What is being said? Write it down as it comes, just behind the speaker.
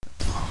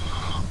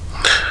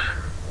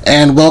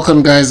And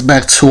welcome, guys,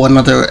 back to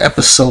another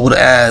episode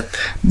at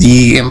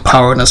the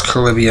Empowering Us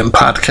Caribbean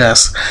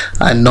podcast.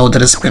 I know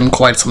that it's been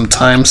quite some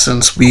time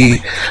since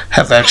we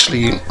have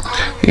actually,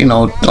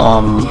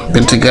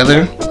 been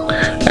together,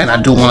 and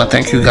I do want to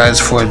thank you guys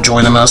for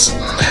joining us.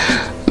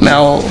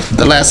 Now,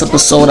 the last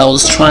episode, I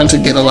was trying to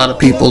get a lot of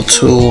people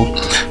to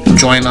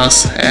join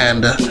us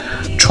and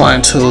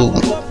trying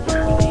to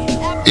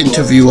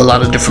interview a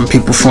lot of different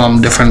people from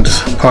different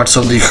parts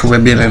of the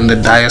Caribbean and the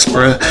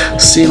diaspora,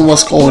 seeing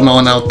what's going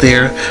on out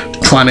there,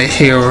 trying to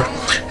hear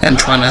and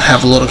trying to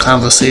have a little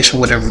conversation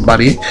with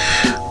everybody.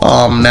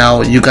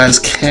 Now, you guys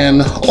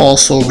can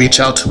also reach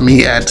out to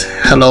me at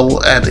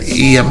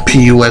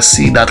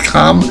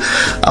hello@empusc.com.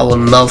 I would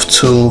love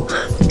to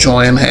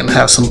join and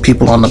have some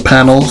people on the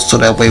panel so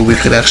that way we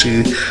could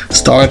actually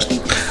start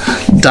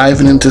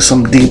diving into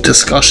some deep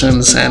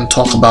discussions and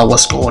talk about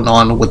what's going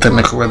on within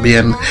the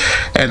Caribbean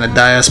and the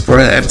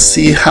diaspora, and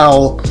see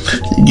how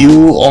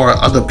you or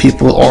other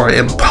people are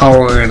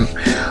empowering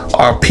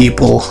our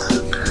people,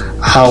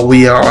 how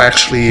we are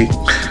actually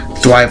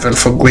thriving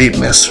for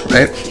greatness,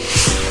 right?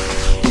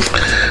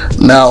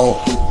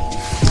 Now,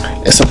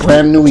 it's a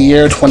brand new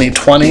year,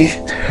 2020,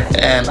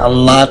 and a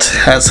lot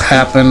has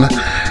happened.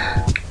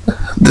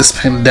 This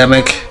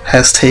pandemic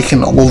has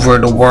taken over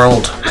the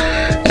world,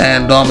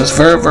 and it's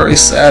very, very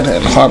sad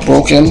and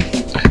heartbroken.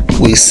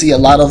 We see a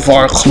lot of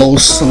our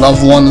close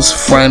loved ones,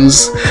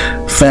 friends,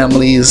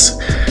 families,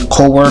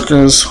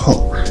 co-workers,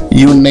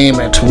 you name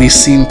it. We've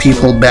seen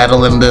people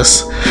battling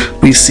this.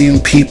 We've seen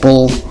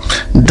people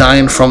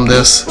dying from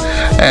this,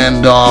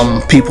 and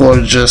people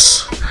are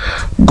just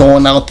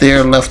going out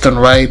there left and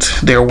right.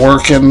 They're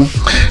working,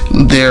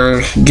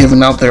 they're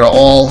giving out their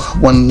all,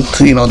 when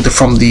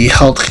from the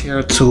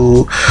healthcare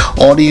to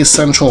all the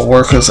essential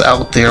workers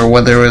out there,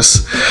 whether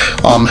it's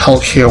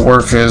healthcare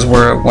workers,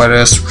 whether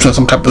it's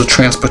some type of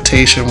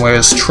transportation, whether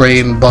it's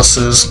train,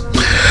 buses,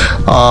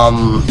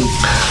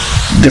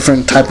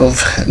 different type of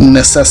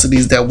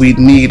necessities that we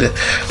need,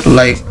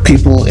 like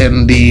people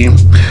in the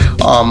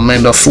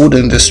food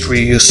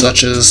industry,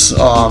 such as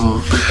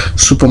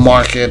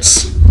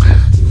supermarkets,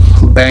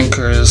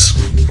 bankers,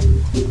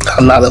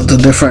 a lot of the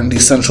different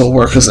essential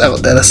workers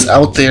that is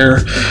out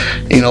there,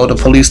 the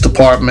police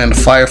department,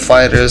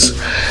 firefighters,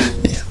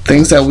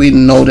 things that we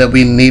know that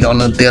we need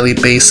on a daily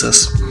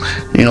basis.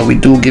 We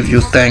do give you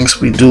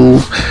thanks. We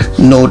do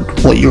know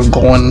what you're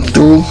going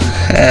through,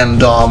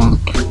 and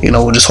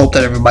we just hope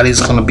that everybody's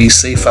going to be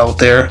safe out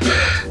there.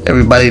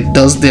 Everybody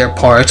does their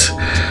part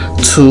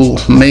to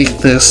make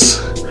this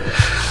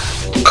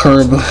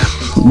curb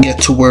get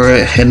to where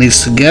it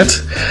needs to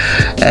get,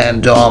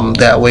 and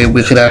that way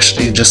we could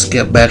actually just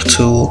get back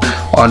to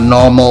our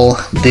normal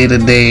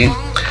day-to-day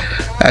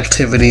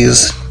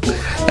activities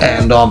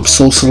and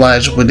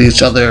socialize with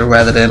each other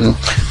rather than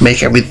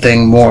make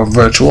everything more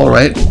virtual,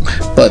 right?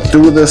 But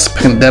through this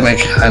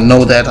pandemic, I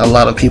know that a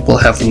lot of people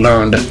have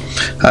learned.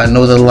 I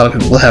know that a lot of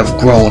people have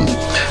grown.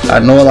 I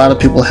know a lot of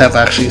people have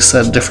actually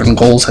set different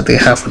goals that they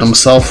have for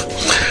themselves,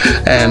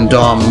 and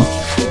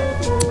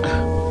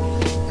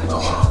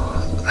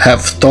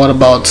have thought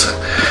about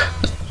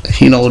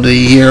the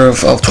year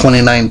of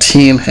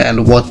 2019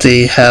 and what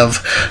they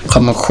have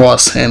come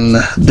across in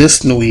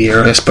this new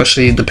year,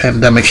 especially the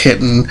pandemic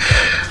hitting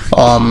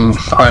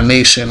our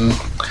nation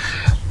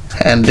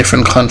and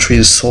different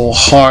countries so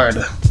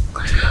hard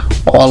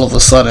all of a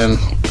sudden.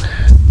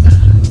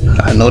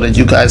 I know that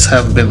you guys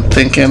have been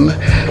thinking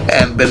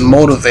and been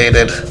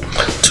motivated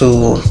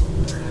to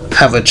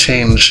have a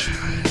change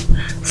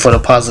for the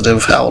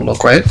positive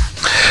outlook, right?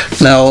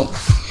 Now,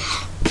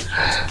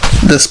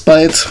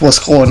 despite what's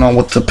going on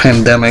with the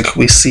pandemic,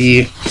 we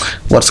see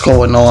what's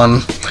going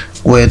on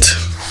with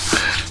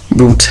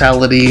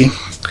brutality.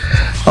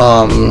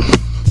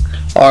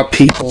 Our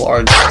people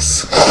are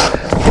just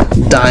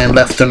dying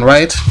left and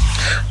right,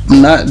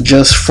 not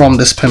just from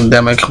this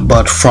pandemic,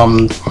 but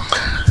from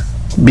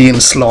being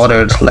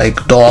slaughtered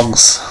like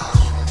dogs,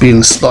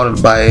 being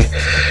slaughtered by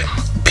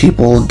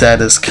people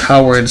that is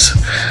cowards.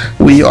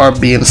 We are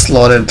being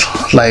slaughtered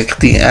like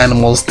the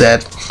animals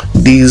that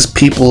these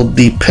people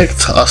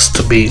depict us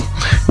to be,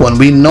 when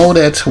we know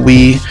that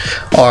we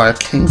are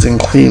kings and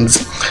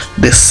queens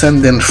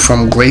descendant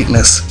from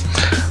greatness,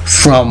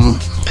 from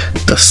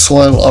the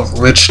soil of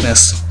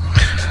richness,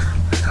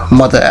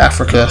 Mother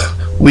Africa.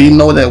 We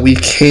know that we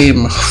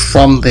came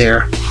from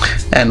there,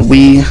 and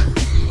we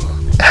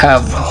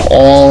have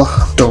all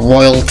the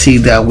royalty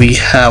that we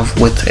have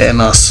within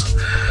us,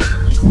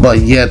 but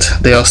yet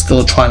they are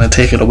still trying to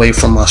take it away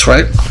from us,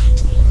 right?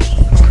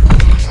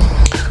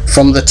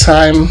 From the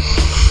time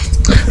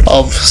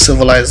of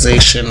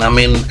civilization,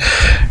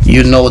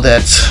 you know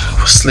that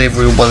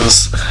slavery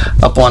was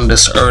upon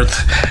this earth,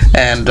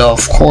 and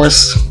of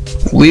course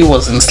we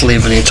was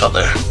enslaving each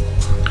other,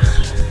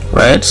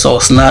 right? So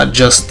it's not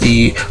just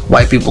the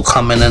white people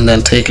coming and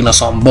then taking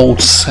us on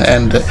boats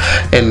and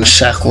in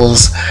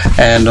shackles,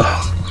 and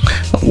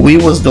we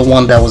was the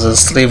one that was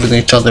enslaving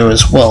each other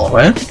as well,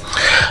 right?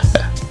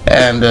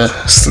 And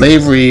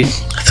slavery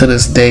to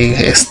this day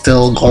is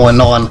still going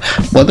on.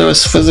 Whether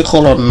it's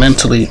physical or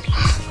mentally,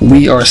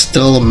 we are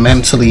still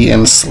mentally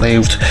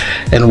enslaved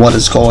in what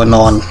is going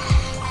on.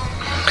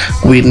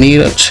 We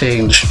need a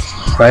change,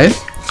 right?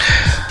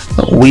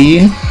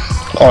 We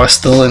are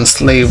still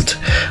enslaved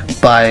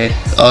by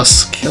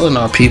us killing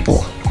our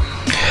people.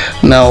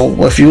 Now,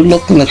 if you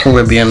look in the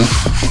Caribbean,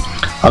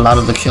 a lot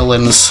of the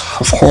killings,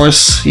 of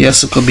course,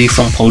 yes, it could be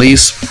from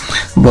police,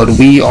 but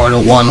we are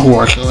the one who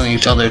are killing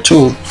each other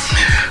too,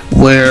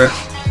 where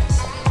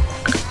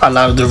a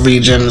lot of the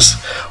regions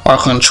are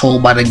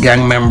controlled by the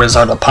gang members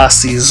or the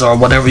posses or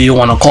whatever you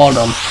want to call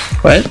them,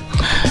 right?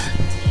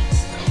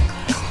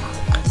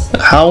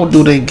 How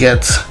do they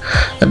get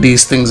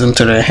these things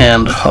into their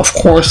hand? Of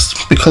course,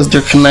 because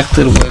they're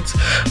connected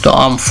with the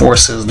armed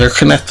forces. They're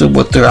connected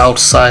with their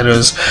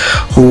outsiders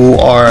who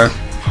are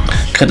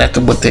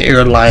connected with the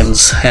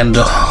airlines and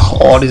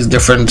all these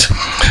different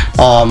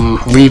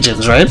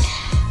regions, right?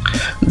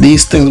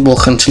 These things will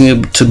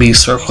continue to be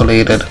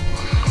circulated,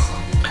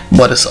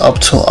 but it's up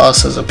to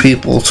us as a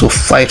people to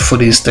fight for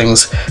these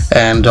things,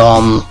 and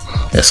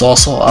it's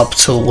also up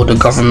to the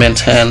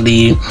government and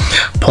the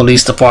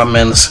police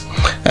departments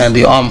and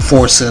the armed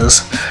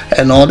forces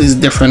and all these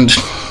different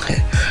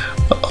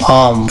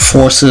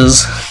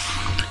forces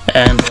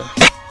and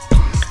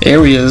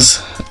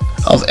areas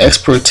of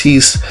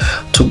expertise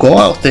to go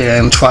out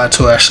there and try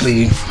to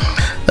actually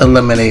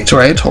eliminate,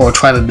 right, or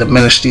try to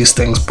diminish these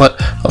things. But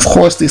of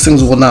course these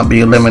things will not be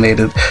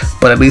eliminated,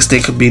 but at least they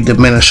could be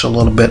diminished a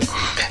little bit,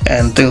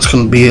 and things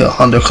can be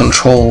under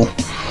control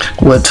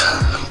with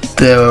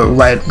the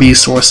right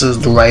resources,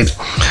 the right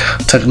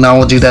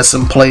technology that's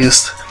in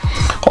place.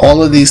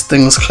 All of these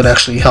things could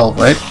actually help,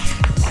 right?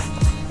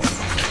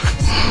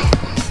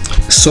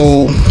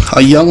 So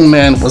a young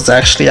man was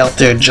actually out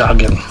there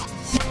jogging.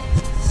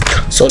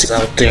 So he's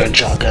out there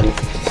jogging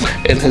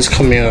in his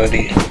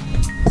community,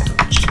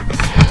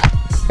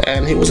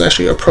 and he was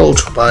actually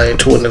approached by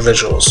two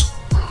individuals,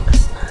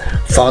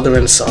 father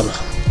and son.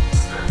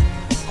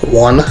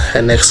 One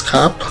an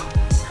ex-cop,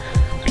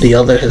 the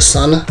other his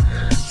son.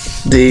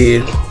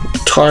 They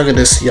targeted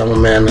this young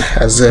man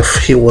as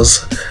if he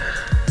was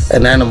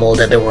an animal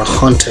that they were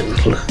hunting,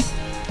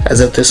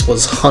 as if this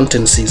was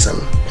hunting season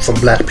for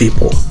black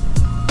people.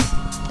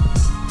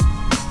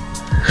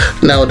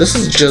 Now, this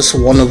is just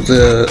one of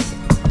the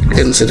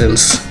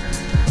incidents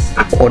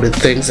or the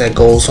things that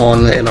goes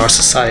on in our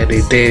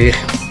society day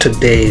to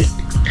day.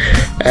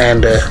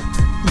 And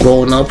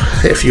growing up,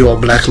 if you're a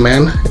black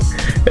man,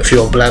 if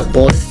you're a black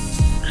boy,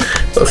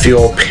 if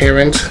you're a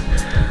parent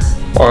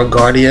or a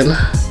guardian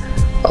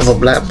of a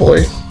black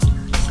boy,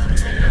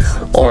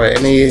 or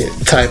any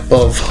type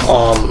of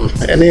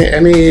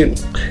any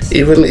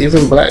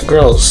even black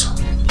girls,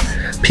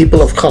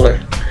 people of color,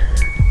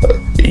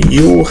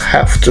 you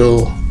have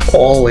to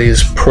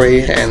always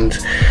pray and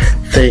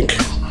think,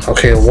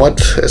 okay, what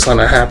is going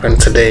to happen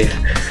today?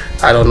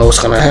 I don't know what's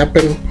going to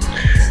happen.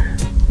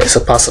 It's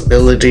a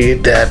possibility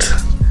that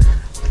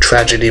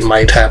tragedy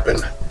might happen,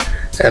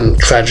 and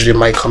tragedy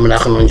might come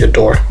knocking on your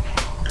door.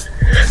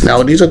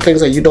 Now, these are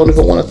things that you don't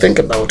even want to think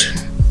about.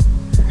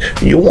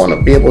 You want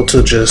to be able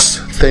to just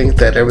think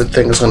that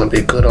everything is going to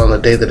be good on a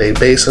day-to-day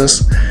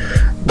basis,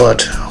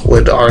 but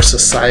with our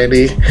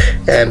society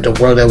and the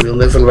world that we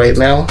live in right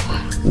now,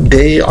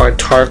 they are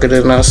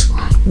targeting us.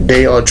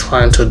 They are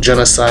trying to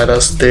genocide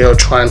us. They are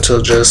trying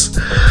to just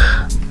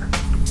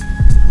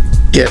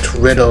get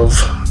rid of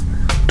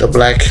the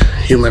black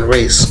human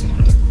race.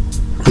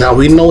 Now,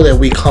 we know that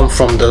we come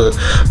from the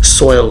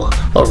soil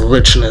of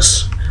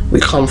richness. We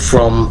come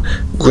from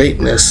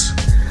greatness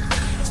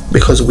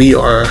because we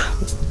are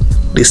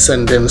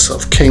descendants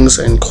of kings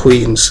and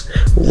queens,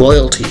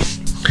 royalty.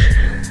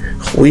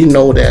 We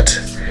know that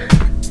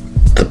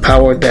the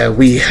power that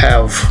we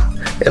have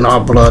in our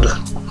blood,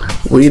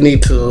 we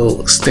need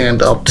to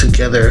stand up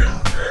together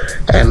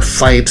and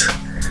fight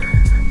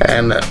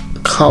and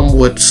come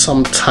with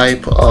some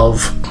type of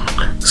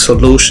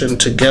solution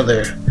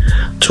together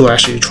to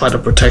actually try to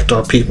protect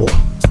our people.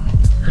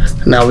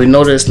 Now, we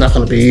know that it's not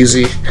going to be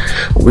easy.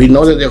 We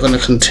know that they're going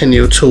to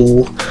continue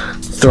to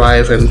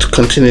thrive and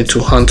continue to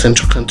hunt and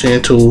to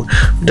continue to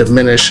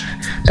diminish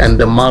and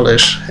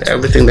demolish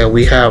everything that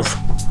we have.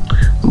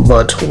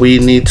 But we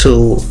need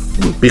to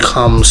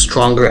become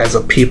stronger as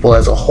a people,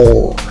 as a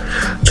whole,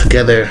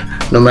 together,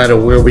 no matter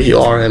where we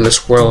are in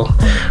this world,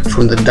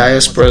 from the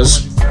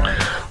diasporas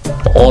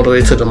all the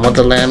way to the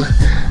motherland.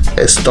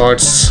 It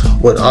starts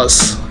with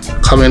us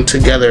coming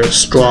together,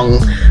 strong,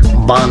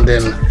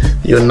 bonding,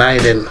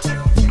 uniting.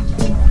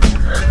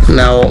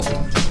 Now,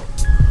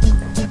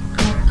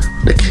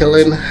 the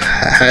killing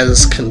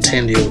has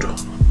continued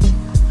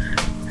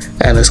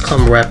and has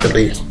come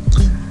rapidly.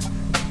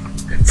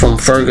 From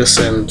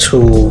Ferguson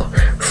to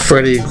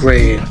Freddie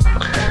Gray,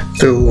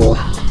 through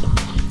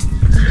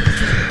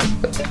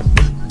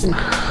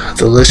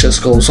the list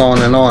just goes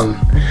on and on.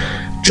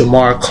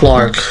 Jamar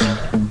Clark.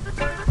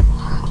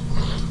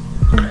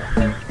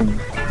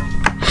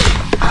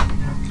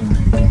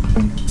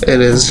 It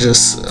is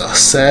just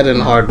sad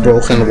and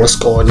heartbroken what's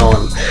going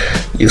on.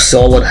 You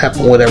saw what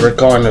happened with Eric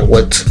Garner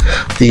with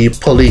the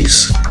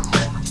police.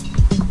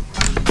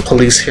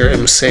 Police hear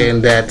him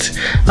saying that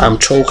I'm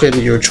choking,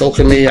 you're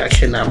choking me, I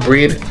cannot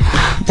breathe.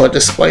 But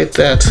despite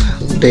that,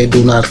 they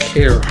do not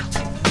care.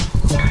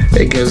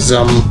 It gives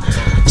them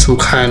some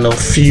kind of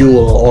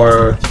fuel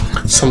or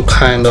some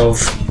kind of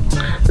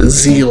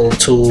zeal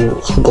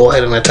to go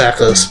ahead and attack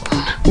us.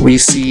 We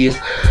see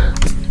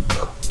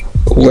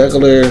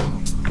regular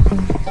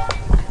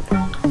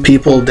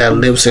people that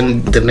lives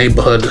in the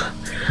neighborhood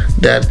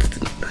that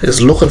is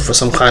looking for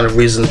some kind of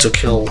reason to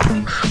kill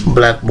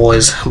black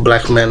boys,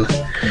 black men,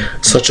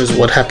 such as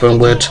what happened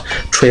with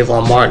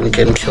Trayvon Martin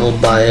getting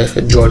killed by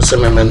George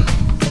Zimmerman.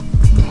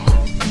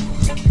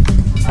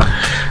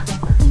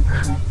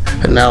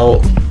 And now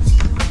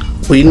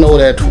we know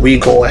that we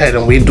go ahead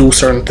and we do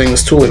certain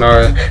things too in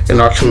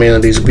our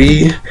communities.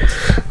 We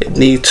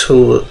need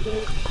to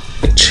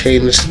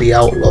change the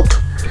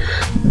outlook.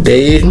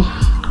 They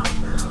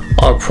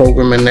are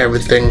programming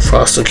everything for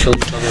us to kill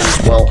each other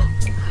as well.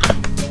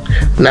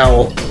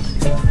 Now,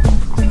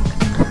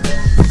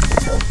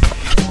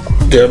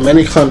 there are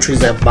many countries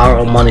that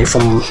borrow money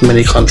from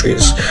many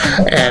countries,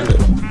 and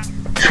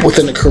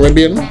within the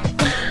Caribbean,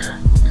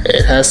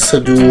 it has to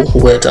do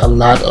with a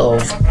lot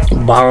of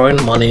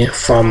borrowing money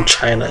from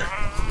China.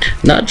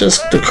 Not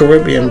just the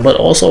Caribbean, but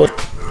also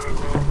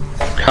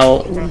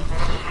how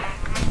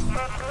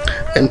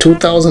in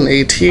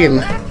 2018,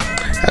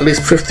 at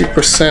least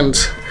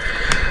 50%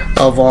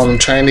 of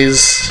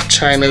China's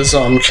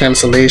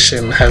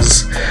cancellation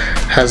has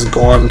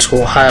gone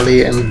to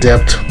highly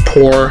in-depth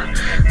poor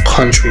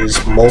countries,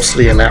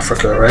 mostly in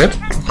Africa, right?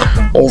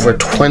 Over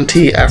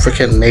 20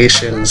 African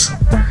nations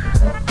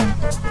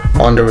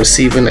on the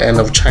receiving end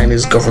of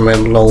Chinese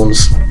government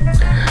loans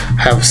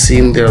have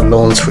seen their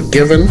loans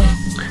forgiven,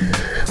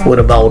 with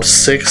about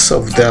 6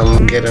 of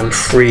them getting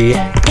free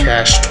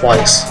cash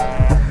twice.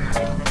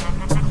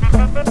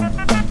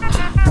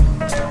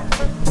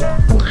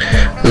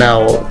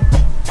 Now,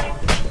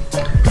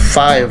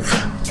 5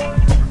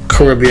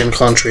 Caribbean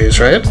countries,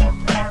 right?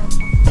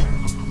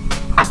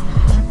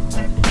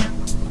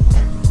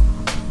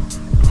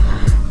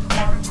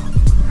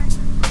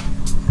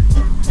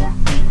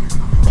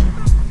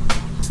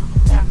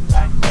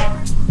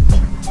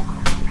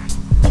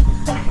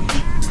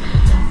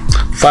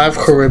 Five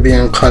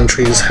Caribbean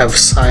countries have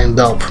signed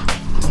up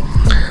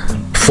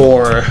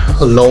for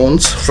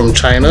loans from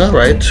China,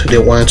 right? They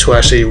wanted to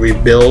actually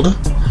rebuild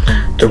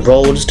the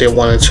roads. They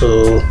wanted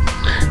to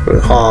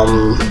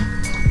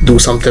do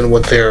something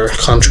with their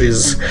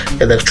country's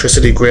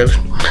electricity grid.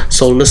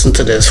 So listen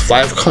to this.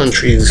 5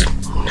 countries: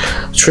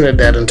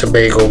 Trinidad and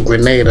Tobago,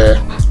 Grenada,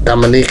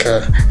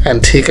 Dominica,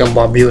 Antigua and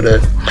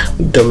Barbuda,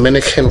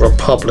 Dominican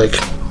Republic,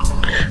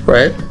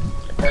 right,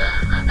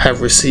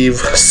 have received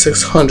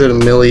 $600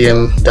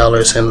 million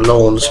in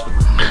loans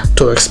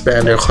to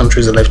expand their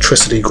country's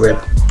electricity grid.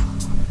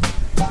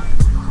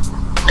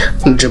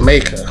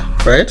 Jamaica,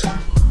 right?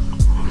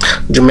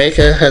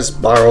 Jamaica has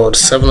borrowed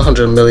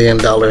 $700 million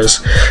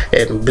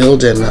in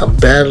building a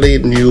badly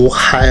new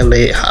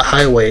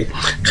highway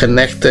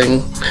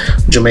connecting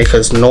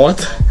Jamaica's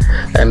north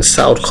and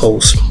south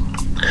coast.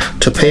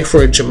 To pay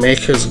for it,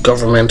 Jamaica's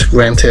government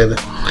granted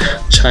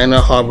China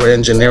Harbor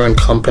Engineering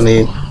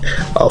Company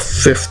a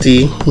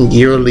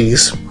 50-year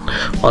lease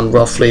on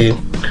roughly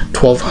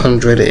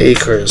 1,200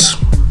 acres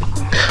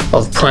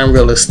of prime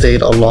real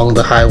estate along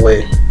the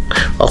highway,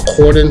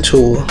 according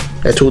to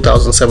a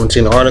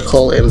 2017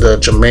 article in the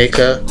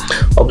Jamaica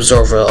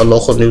Observer, a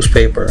local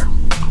newspaper.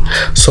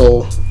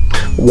 So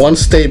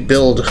once they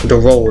build the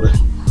road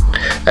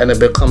and it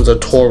becomes a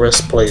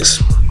tourist place,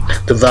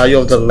 the value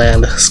of the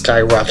land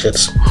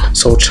skyrockets.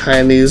 So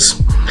Chinese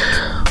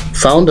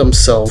found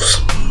themselves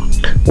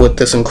with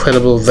this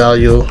incredible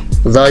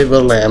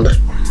valuable land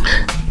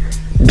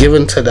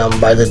given to them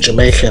by the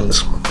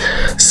Jamaicans,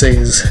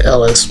 says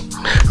Ellis.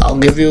 I'll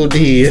give you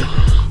the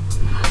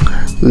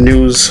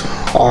news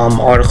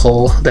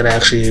article that I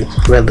actually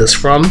read this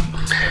from,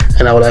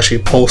 and I will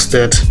actually post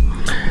it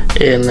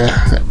in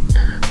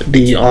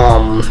the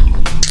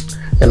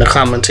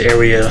comment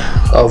area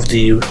of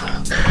the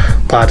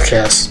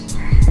podcast.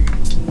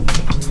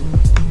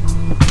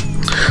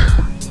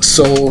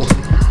 So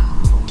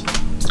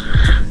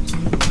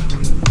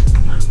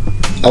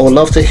I would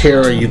love to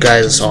hear you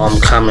guys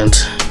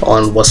comment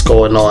on what's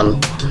been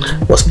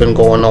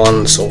going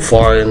on so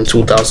far in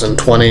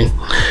 2020,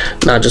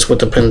 not just with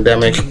the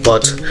pandemic,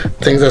 but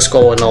things that's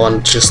going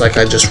on, just like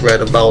I just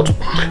read about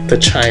the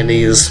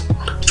Chinese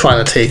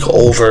trying to take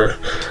over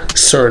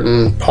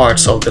certain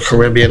parts of the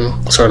Caribbean,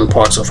 certain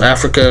parts of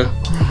Africa.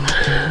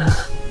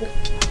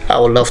 I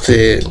would love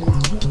to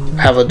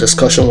have a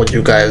discussion with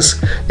you guys.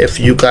 If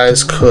you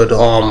guys could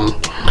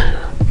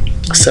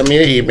send me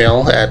an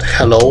email at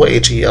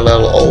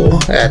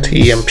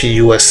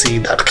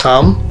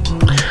hello@empusc.com.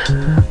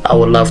 I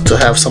would love to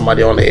have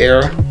somebody on the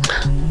air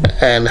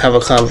and have a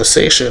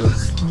conversation.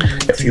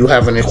 If you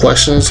have any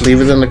questions,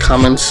 leave it in the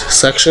comments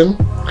section,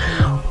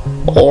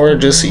 or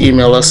just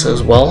email us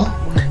as well,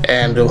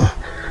 and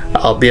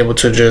I'll be able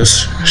to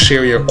just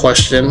share your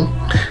question,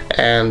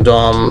 and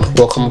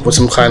we'll come up with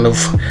some kind of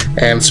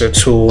answer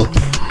to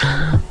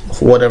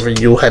whatever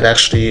you had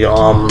actually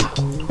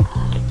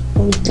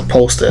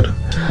posted.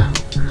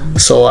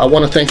 So I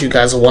want to thank you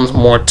guys one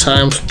more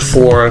time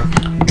for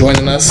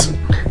joining us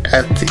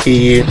at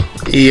the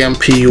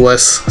EMPUSC.com.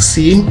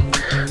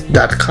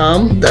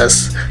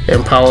 That's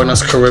Empowering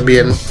Us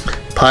Caribbean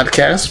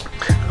podcast.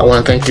 I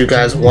want to thank you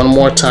guys one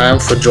more time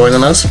for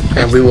joining us,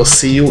 and we will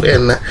see you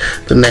in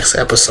the next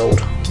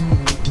episode.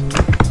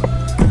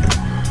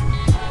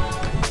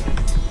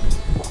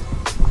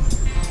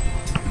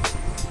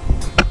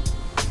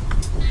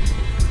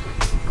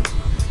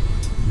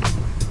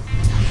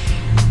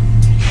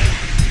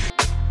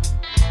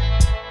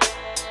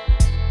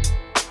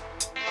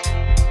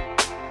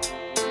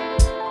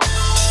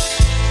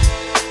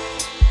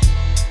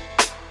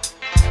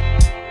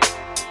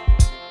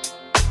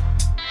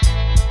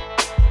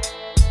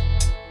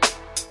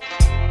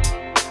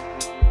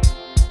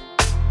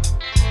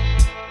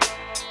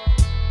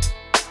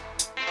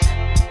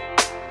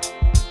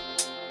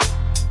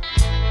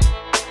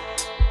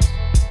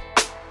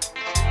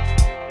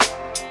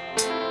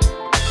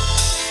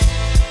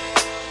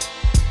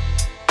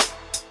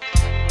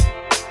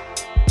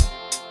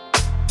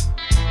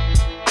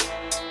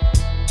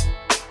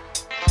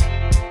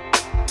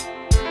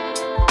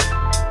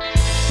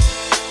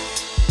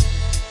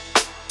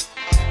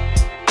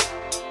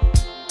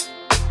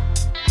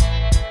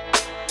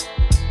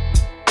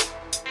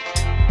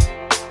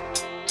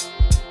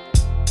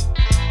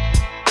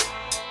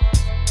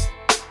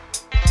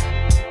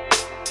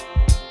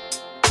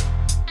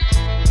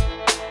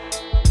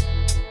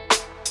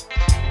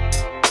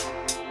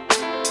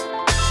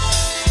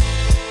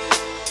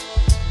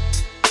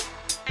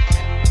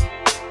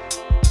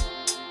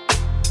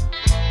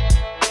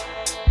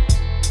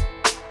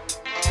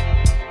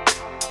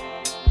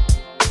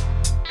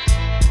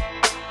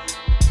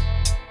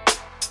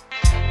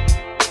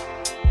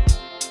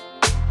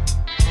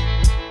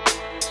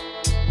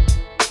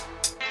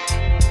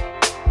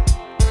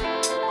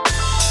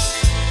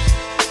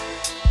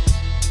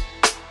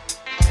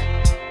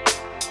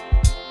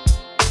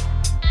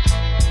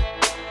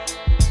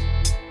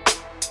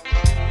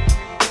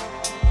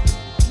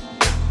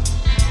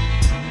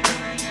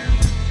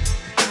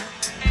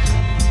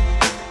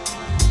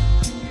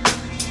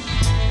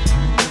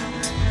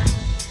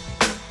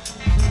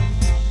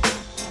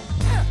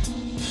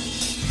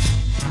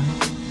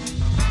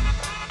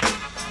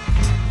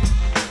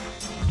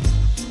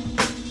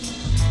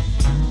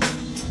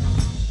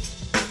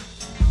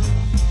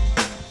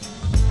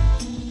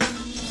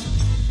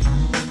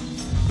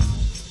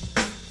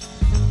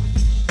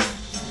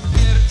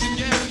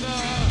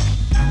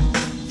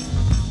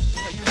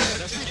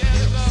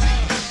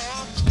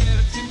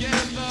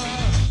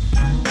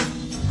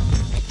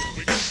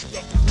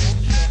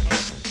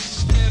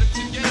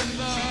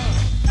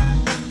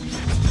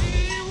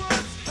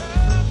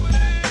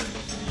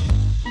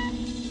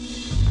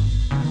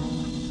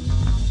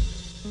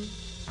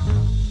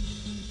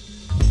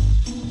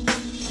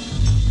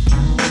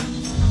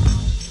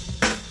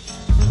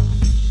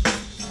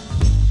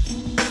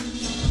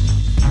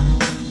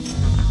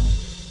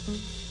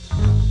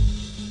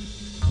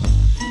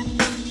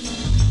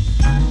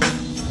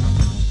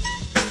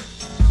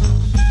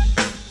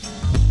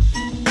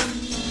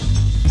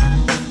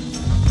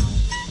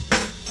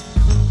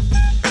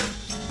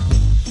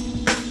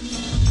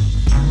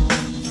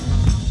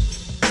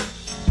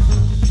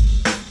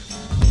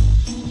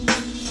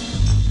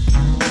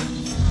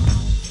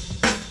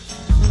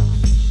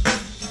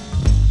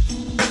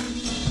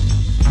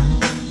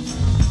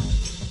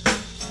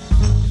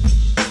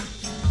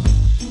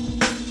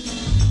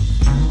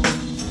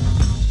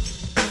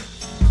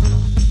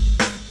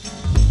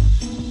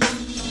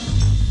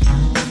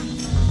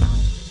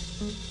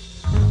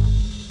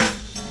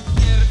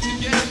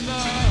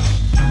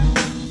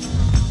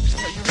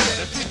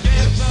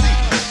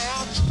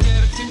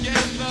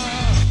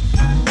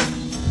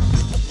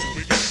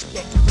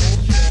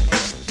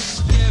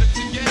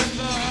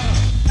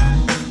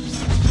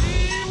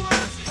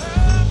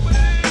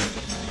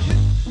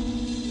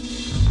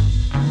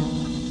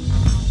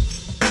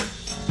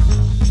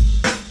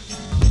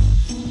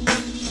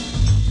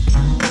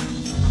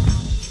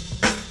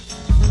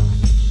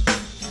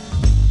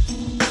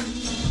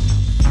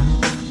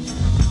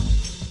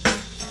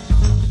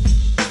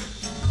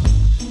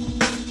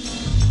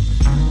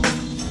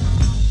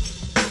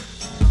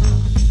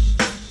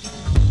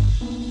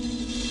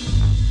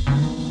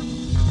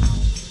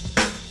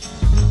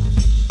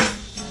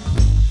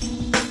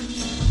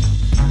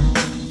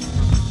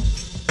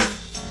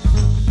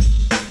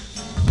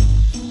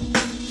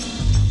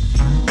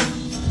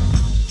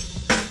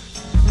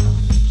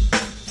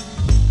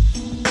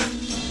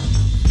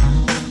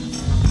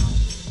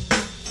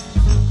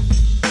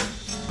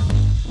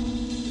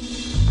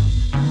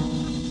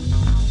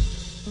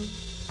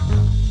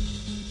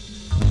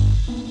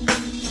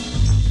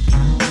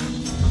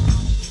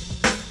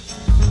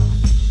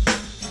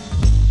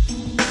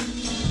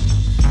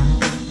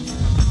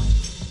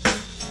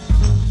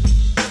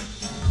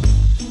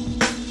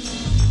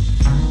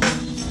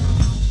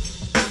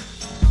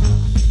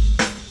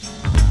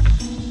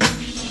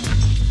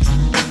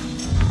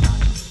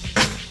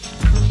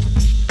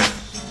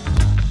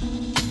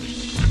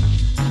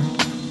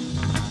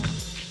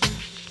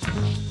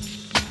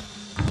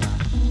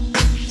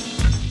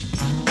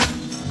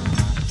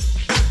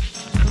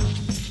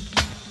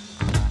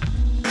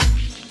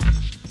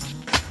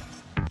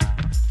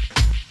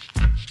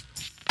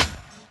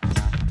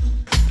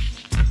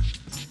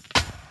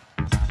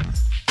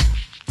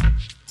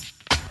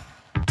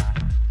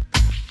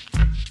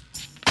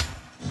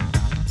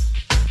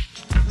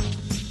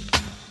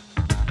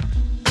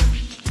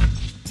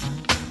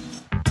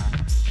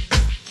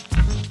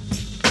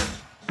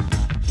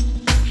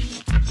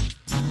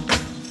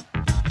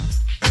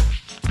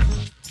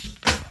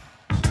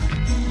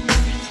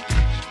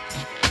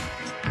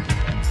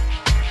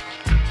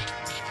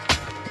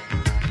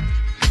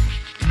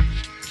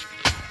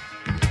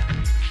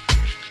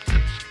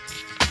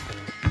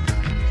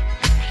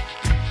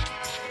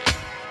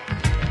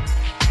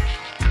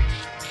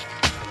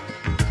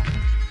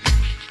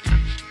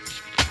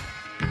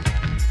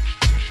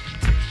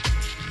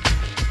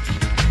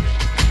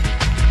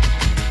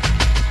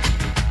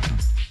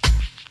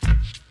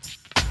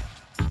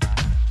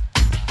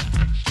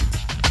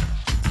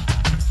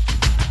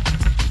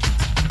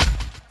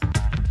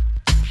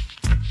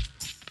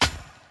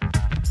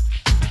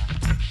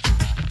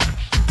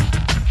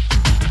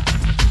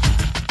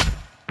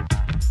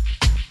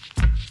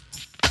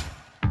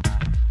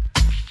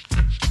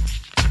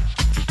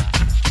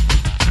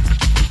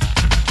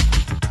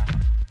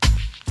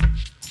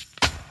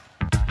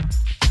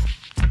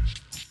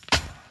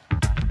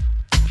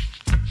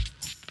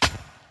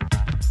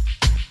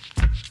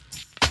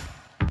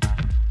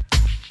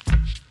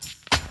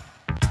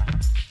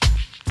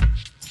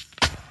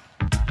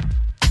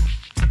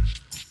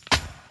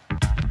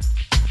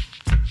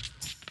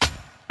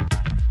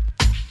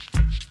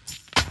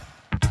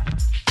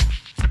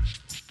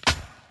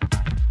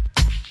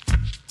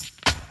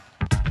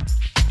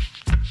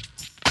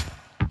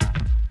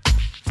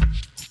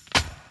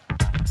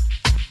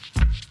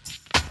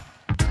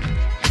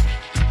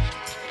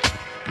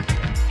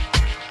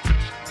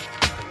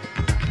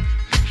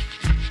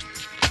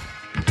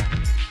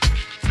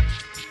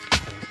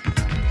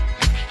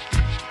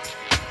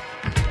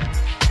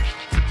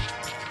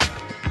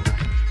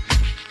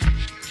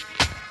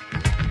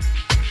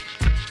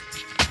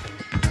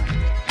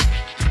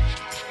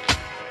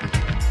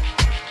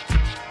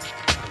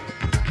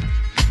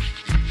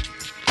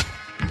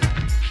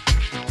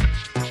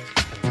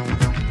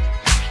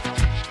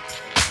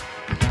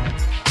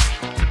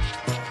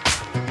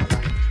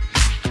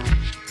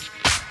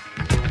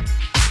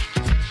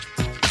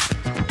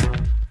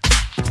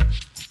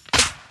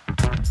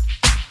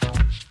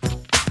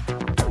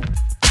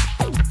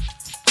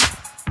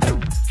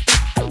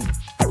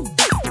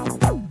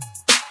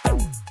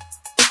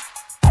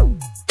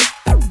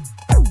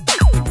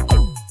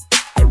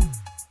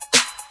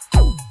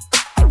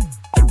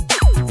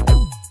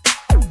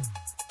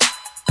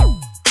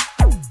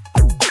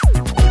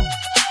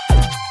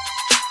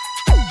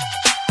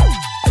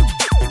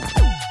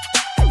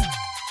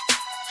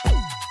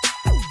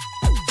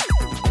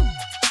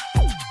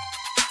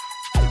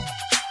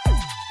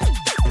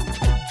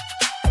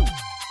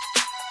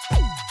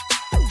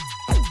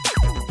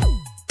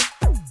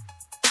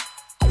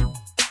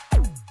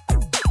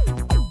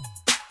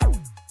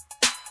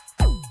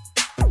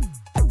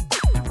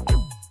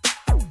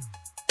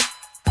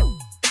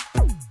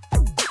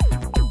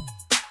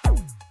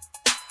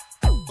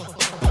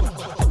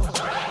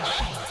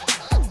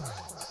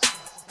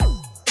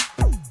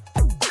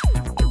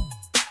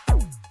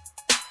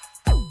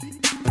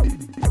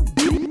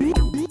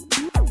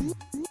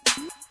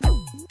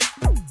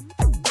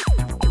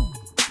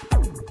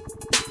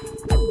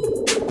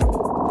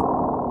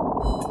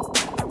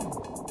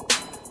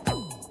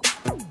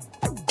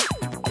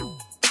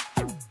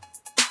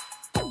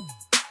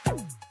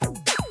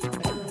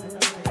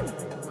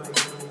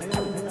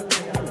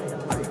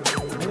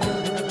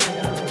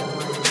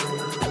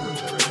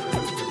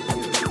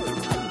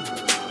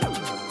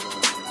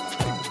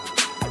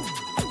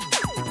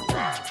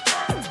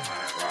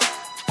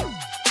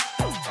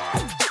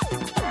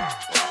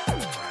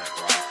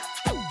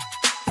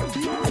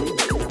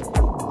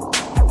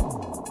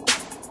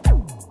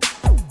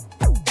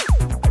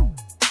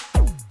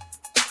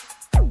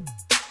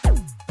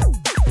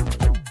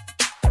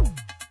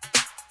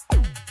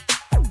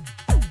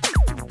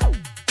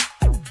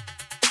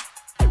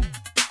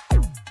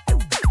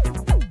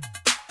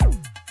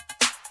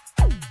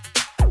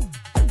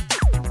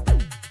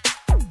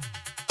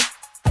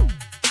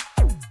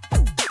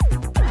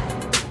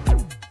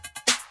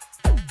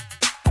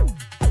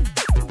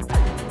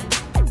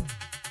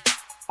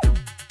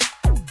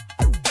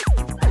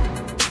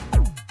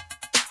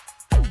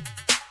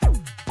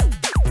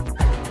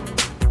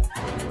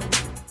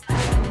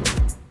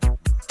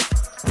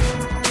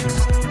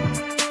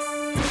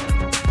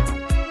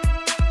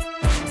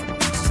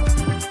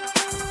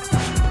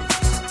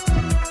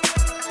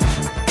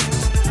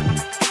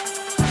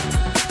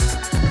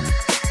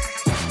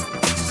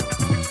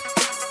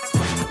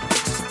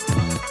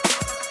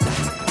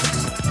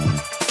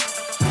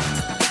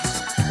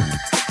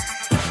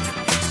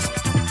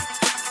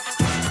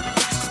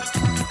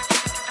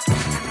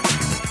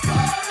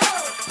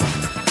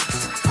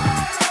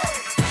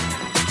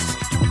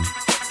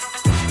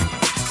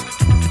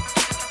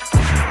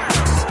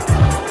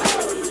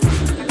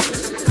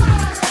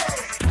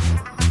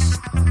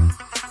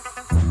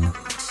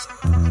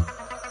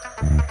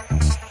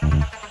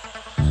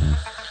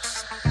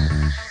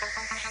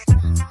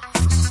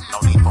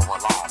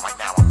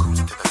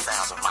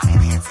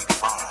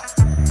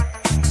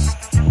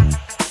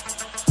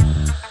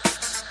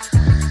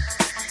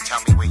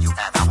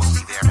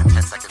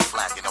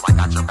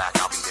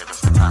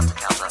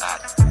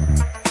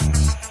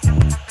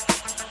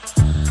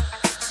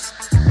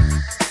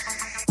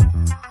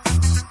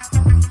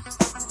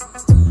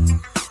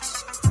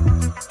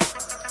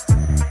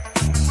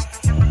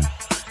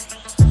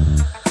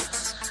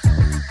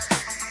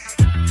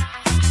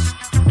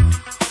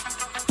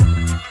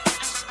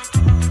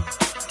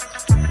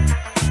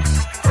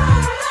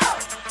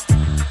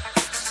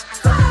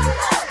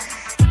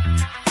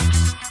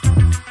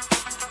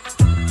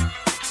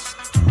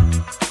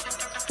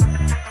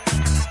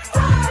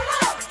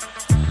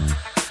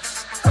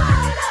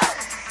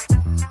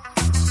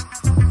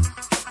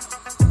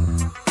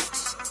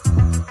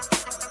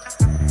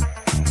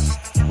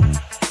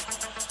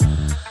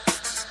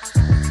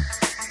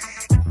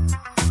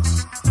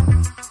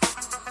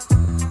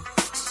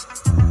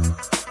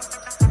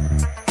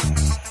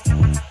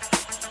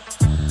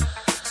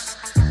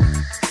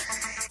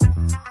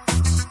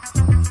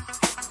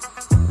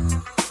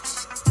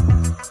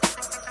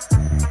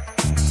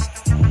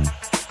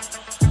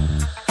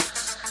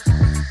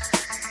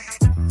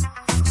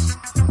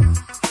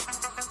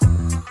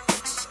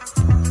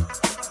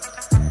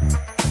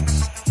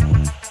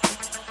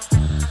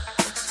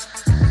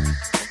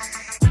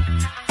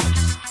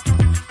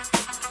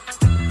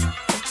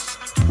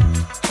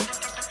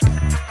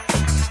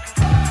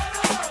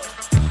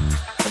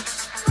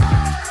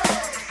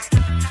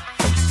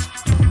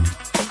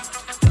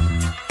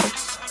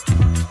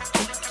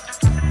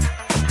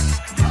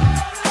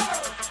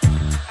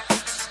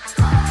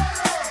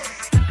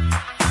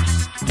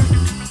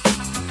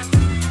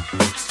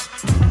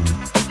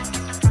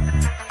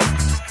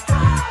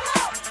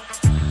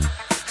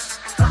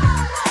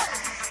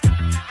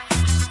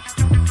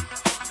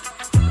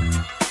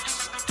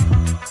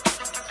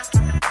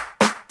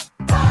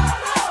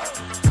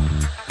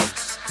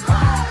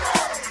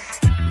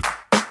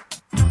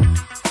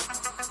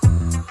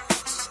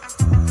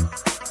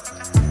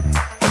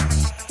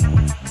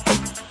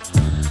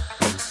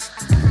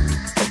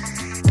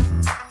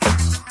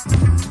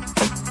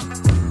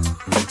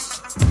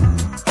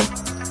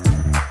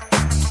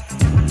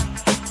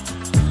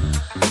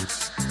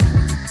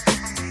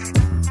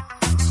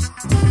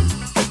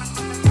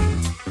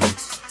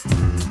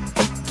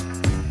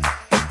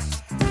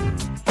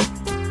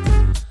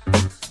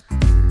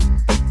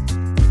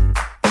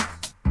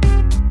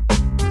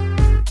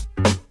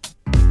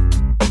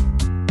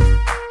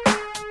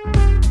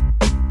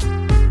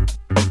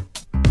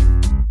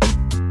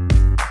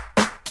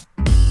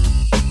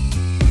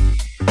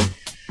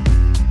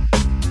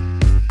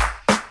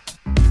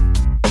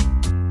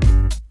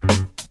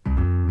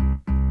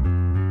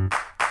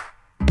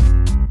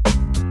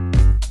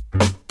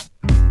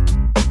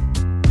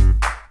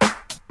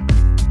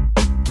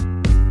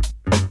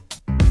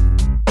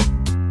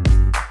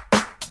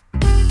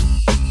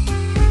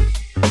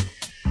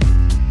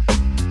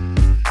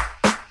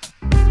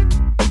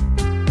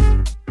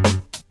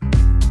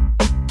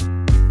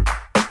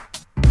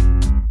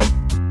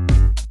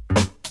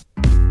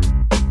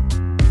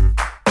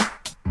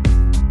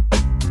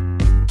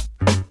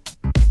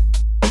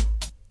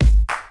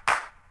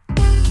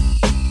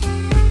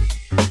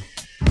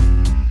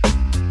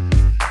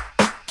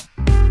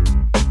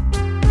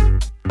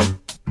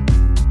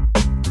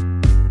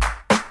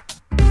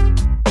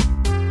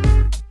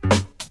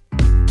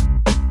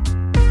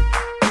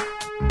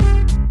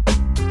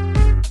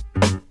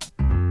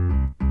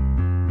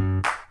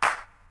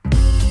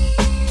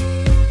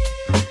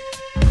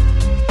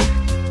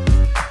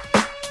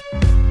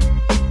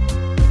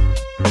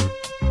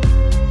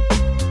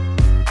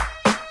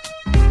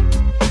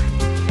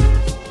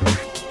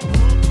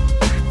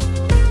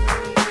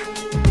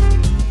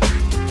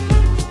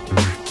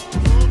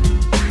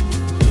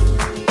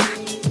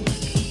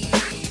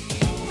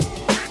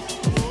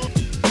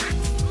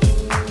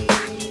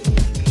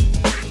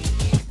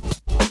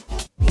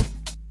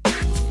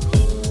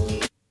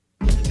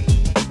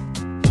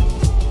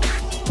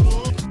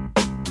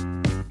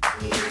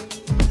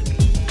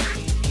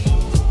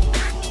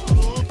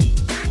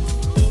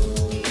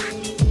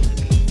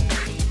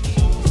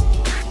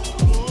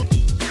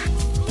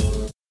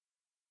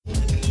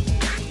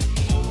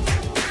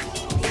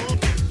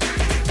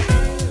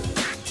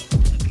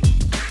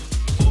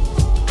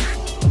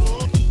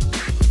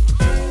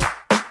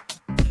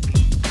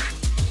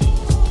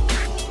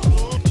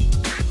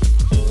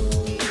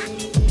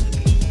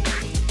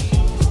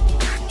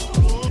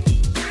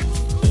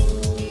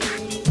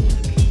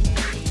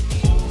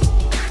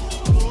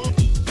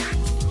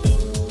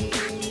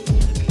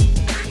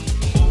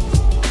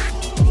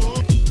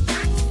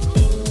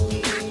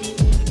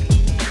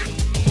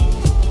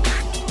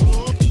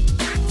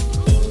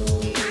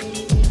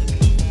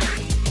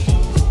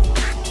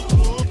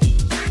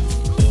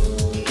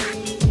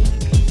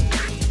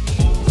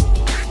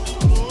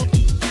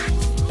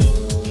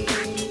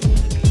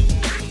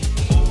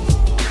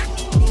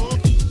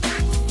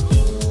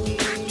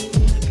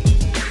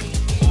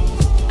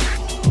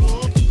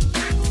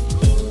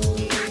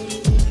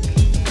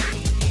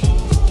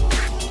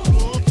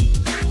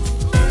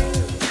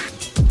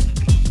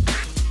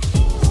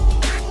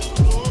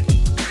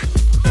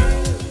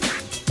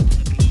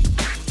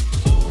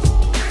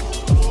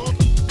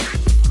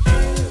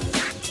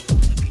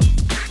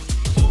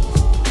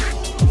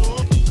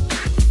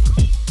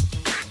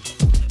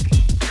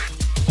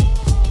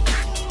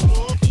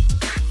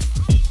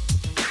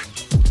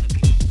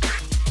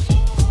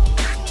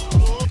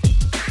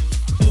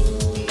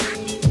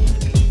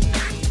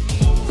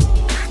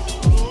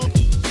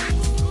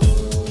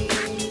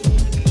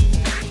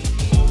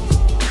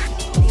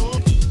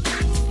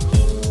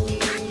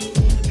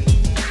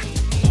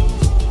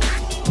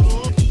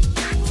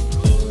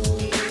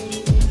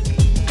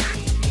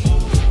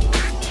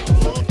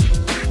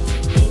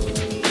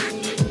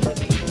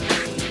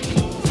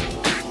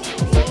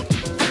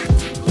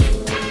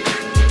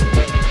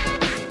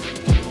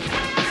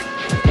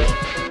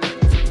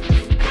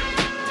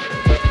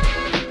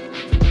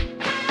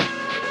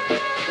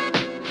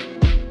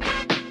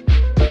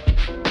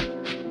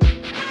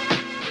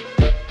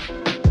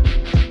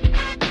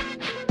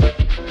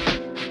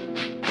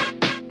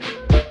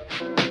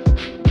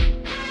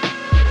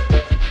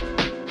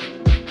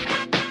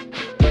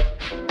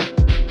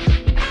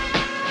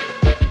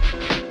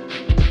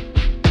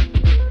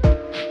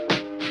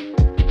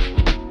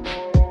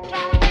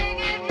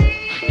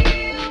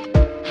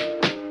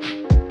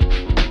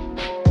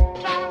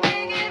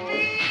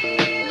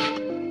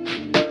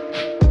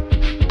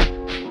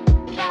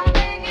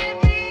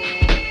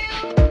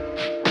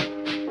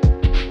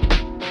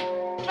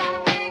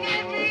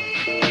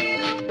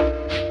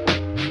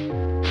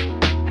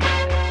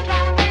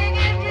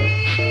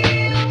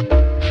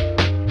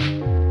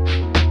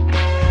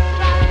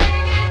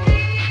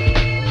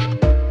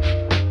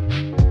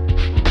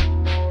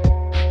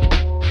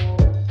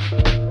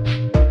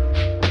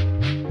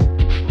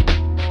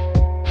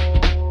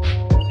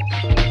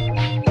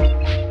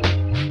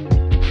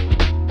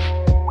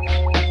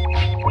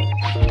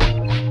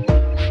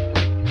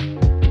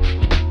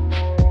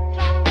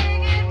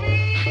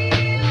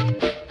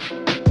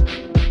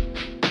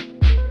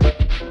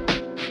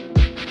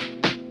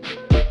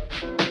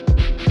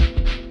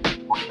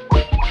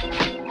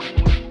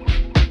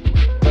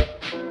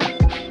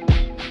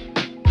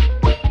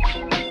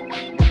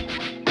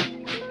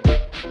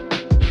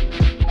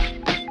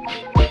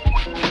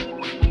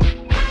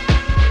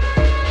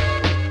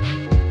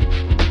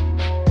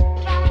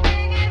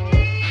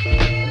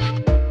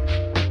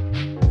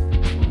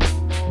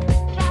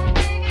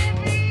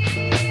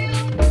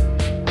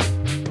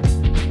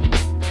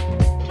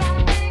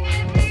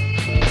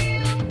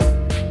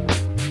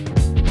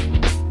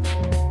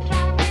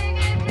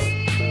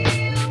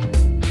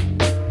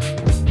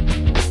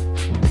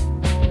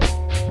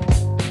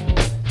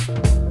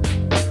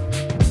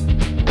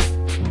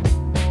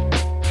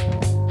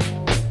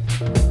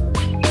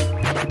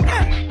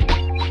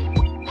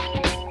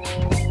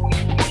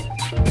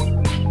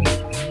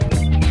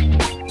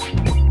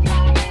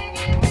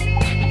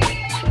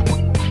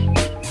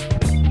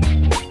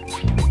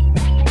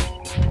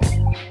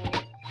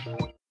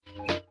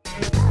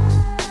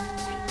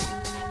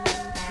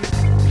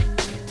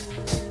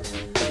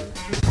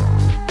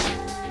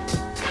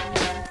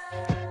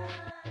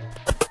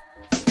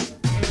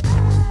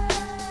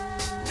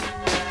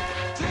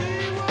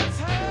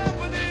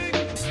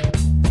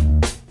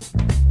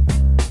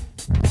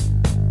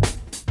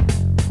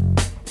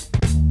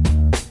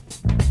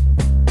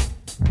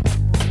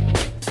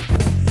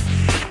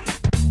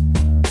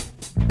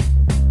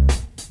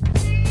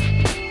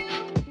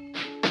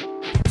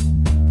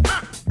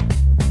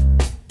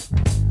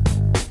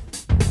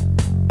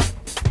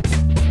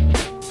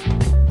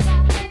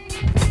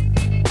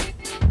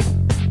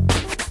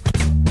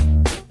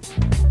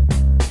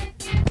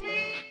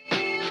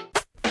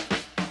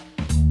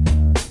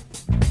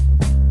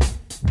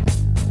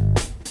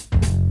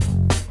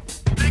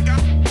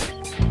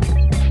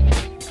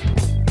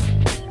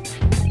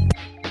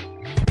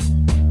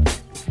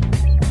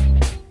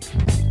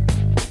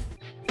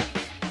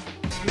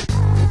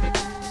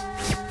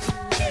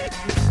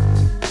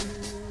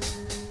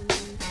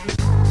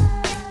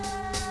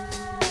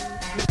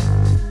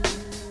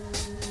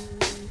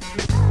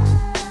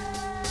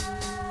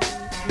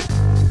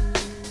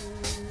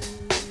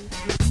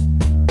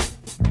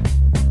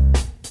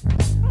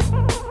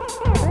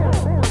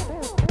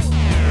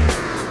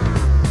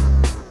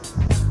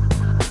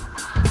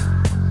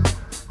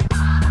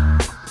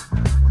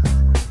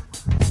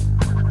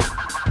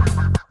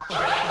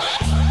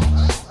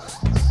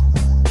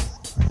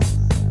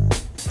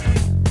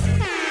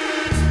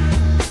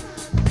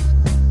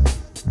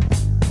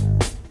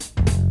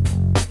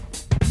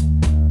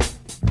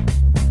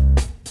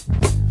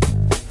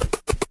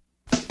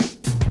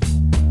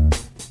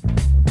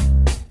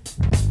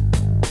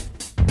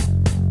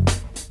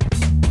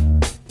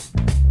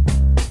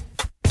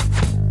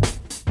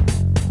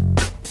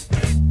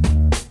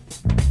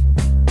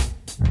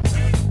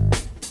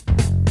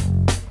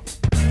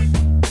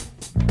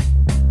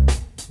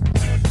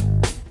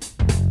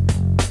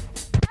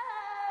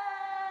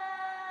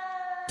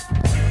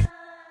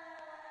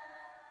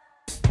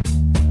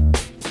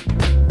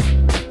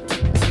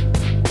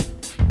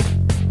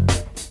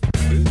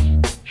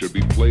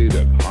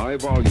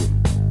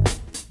 volume.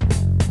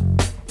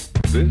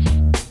 This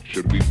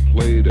should be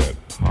played at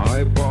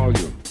high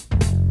volume.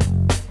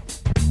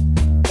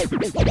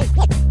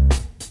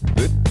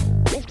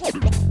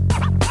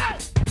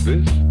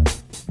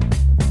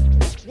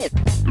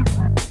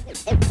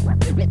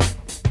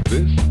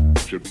 This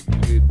should be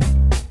played.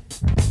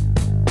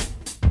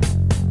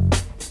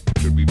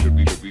 Should be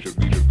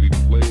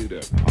played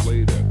at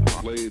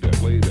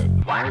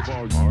high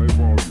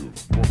volume.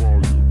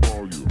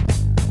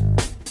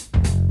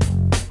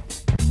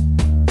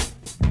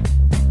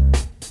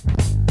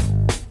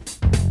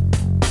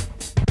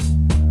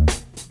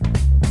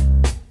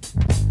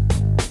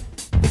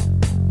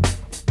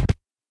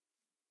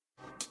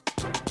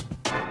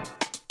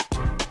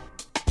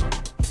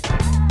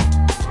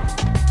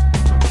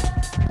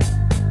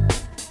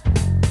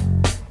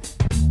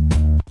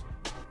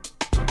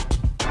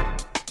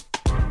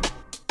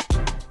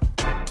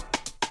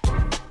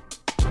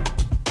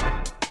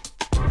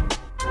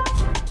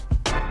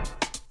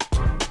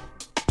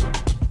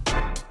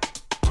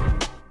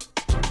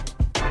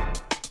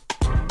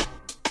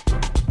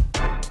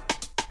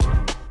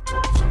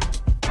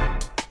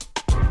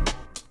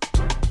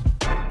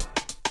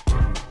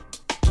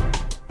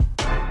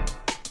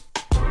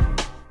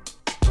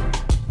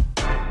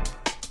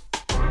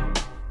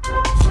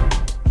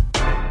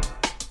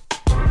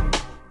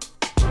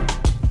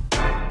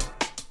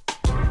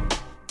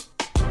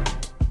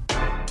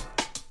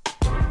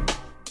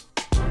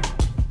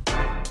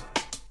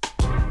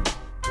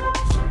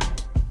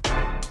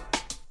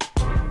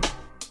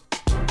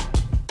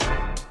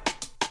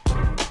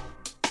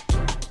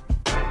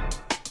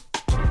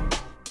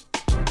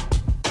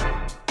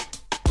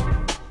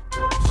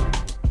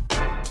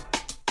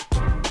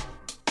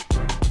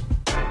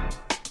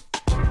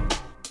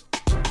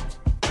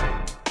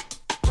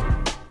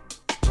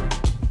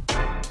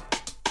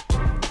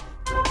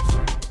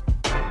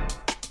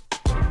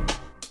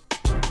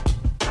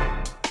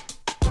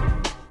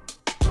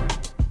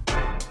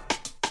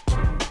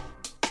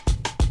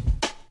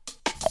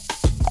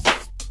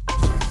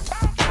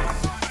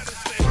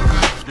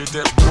 Get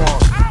that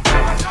wrong.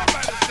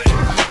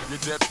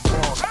 Get that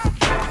wrong.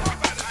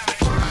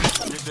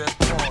 Get that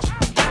wrong.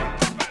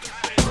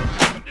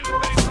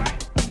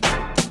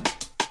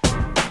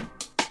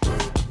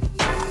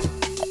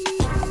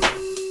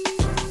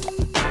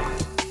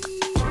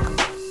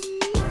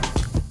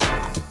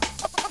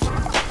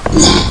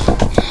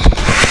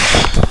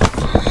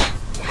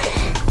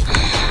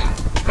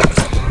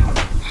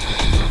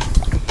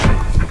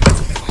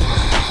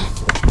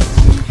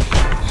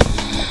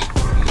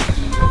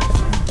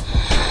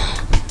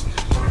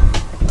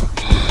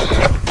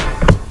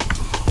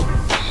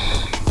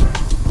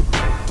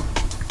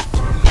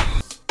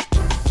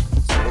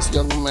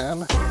 Young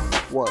man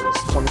was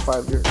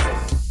 25 years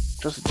old,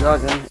 just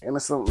jogging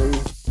innocently,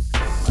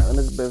 minding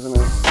his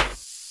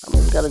business. I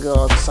mean, we gotta go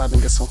outside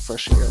and get some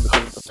fresh air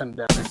because of the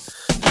pandemic.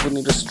 People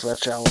need to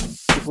stretch out.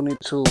 People need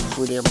to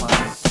free their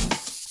mind.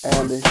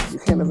 And you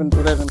can't even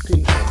do that in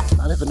peace,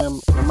 not even in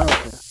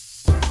America.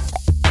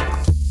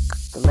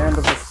 The land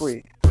of the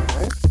free,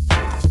 right?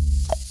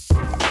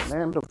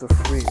 Land of the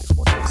free is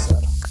what they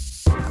said.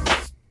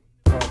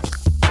 But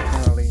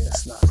apparently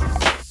it's not.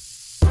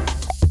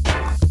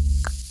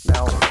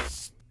 Now,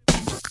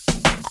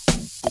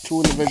 the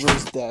two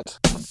individuals that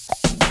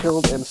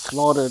killed and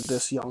slaughtered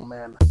this young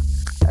man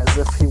as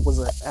if he was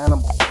an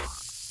animal,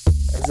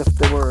 as if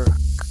they were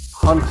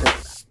hunting.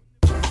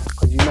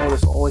 Because you know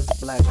there's always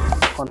black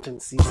hunting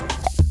season.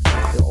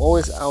 They're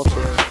always out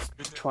there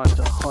trying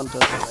to hunt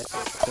us like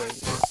we're prey.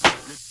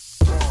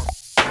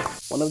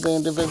 One of the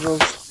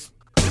individuals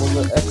was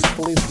an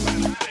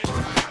ex-policeman.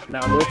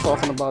 Now they're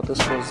talking about this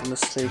was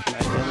mistaken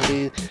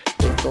identity.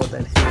 They thought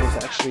that he was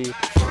actually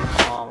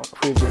a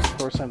previous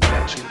person that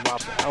actually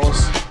robbed the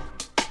house.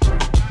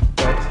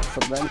 But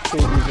for them to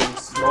even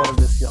slaughter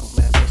this young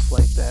man just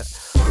like that,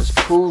 just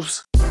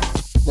proves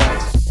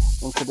that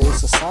in today's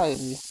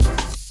society,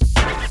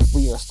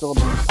 we are still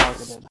being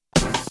targeted.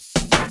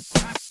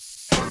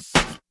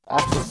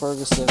 After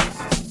Ferguson,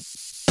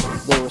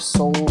 there were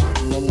so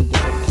many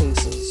different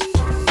cases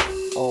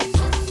of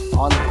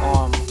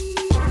unarmed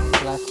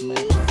black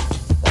men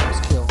that was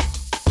killed.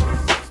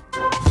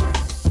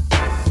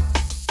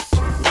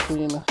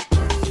 Between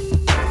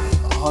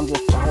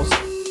 100,000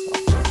 of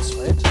this,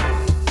 right?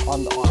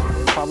 Unarmed.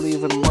 And probably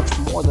even much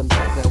more than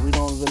that we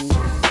don't even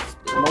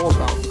know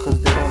about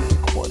because they don't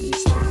record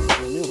these things in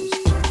the news.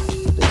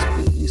 They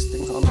speak these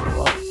things on the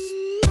run.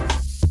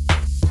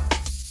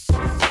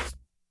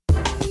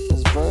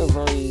 It's very,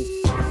 very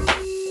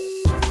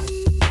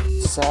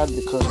sad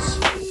because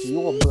if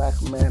you're a black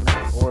man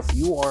or if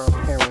you are a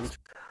parent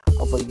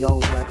of a young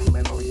black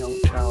man or a young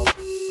child,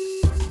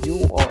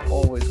 you are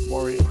always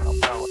worried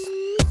about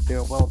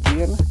their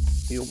well-being.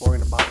 You're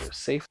worried about their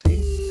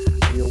safety.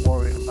 You're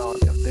worried about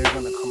if they're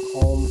going to come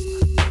home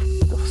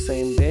the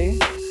same day.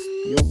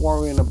 You're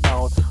worrying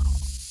about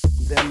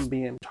them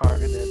being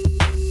targeted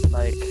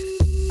like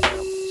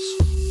animals.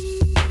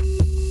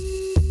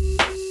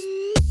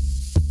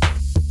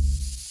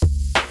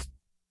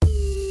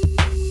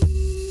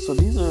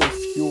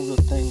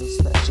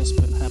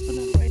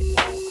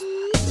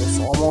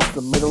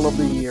 the middle of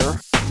the year.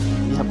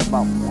 We have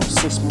about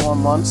 6 more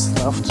months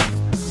left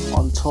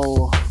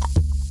until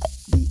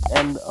the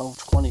end of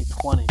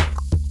 2020.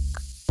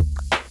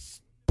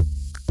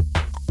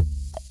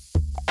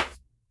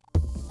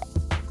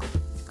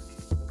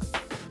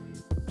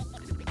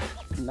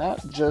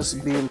 Not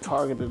just being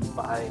targeted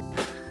by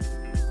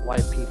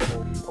white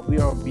people, but we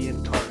are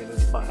being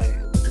targeted by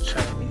the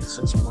Chinese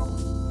as well.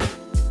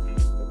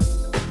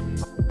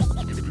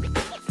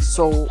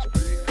 So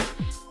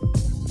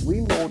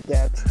we know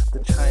that the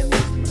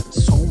Chinese lend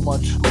so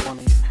much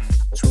money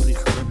to the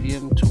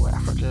Caribbean, to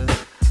Africa,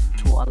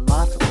 to a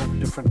lot of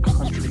different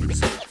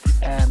countries,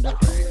 and of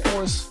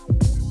course,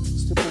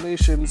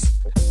 stipulations,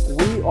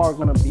 we are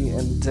going to be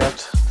in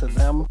debt to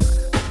them,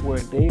 where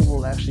they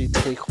will actually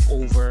take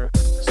over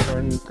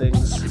certain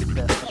things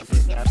that's going to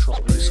be natural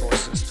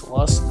resources to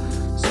us,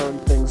 certain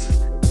things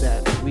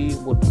that we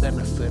would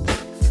benefit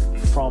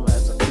from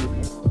as a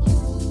people.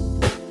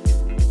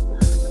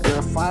 There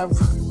are 5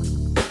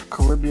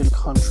 Caribbean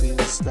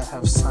countries that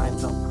have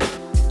signed up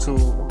to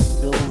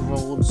build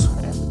roads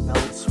and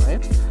belts,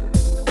 right?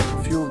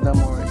 A few of them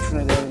are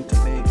Trinidad and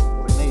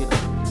Tobago, Grenada,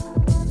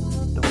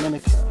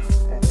 Dominica,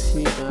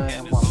 Antigua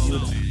and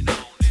Barbuda,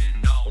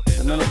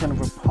 Dominican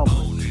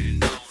Republic,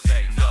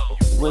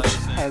 which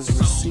has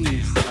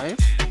received, right,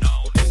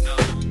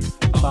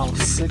 about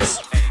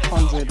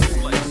 $600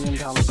 million in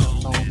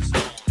loans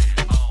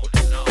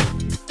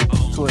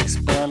to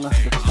expand the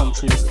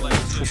country's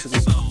electricity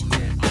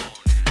grid.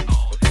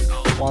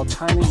 While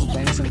Chinese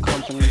banks and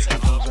companies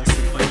have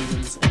invested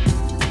billions in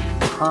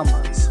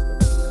Bahamas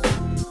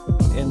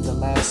in the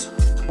last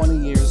 20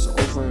 years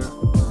over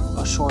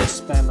a short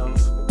span of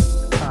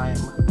time,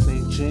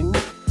 Beijing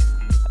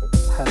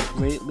has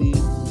greatly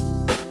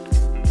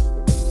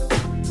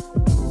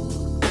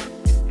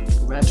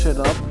ratcheted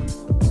up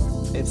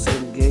its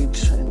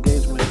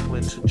engagement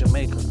with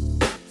Jamaica,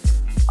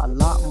 a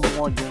lot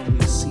more than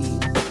we see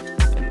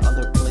in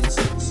other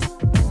places,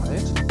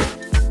 right?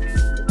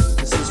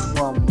 This is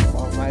from a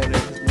writer,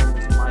 his name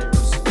is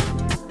Myers,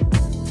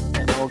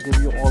 and I'll give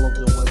you all of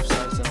the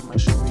websites that I'm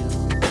actually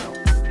reading right now,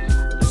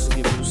 just to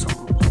give you some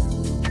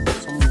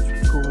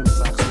proven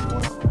facts of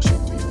what I'm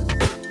actually reading.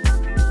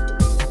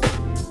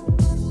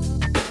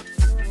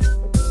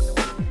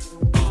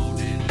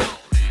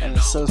 And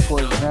it says, for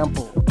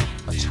example,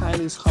 a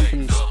Chinese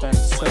company spent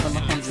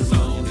 $700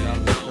 million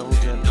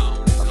building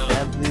a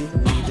badly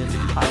needed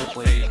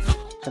highway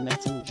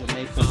connecting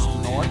Jamaica's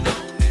north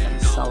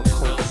and south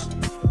coast.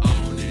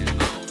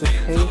 To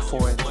pay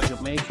for it,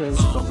 Jamaica's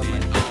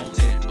government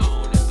granted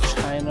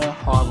China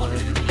Harbor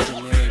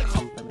Engineering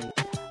Company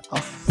a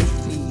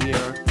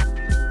 50-year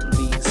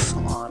lease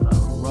on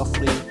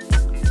roughly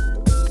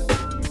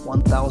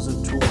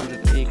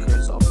 1,200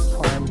 acres of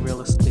prime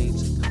real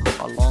estate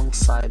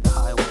alongside the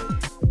highway.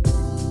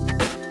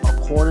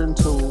 According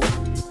to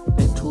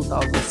a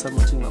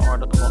 2017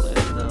 article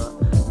in the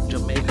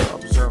Jamaica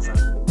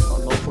Observer, a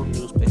local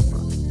newspaper,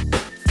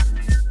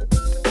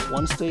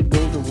 once they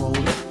built the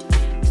road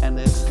and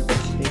it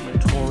became a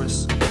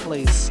tourist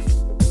place,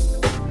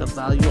 the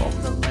value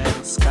of the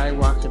land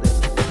skyrocketed,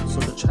 so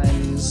the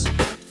Chinese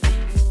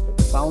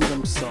found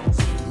themselves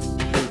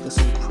with this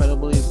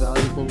incredibly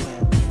valuable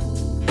land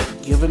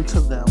given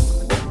to them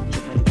by the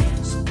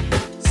Jamaicans,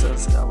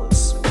 says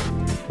Ellis.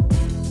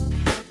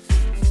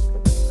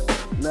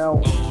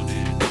 Now,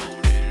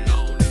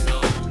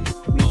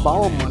 we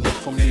borrow money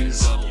from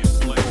these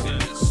people,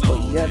 but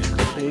yet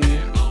they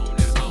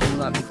do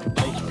not even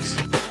like us.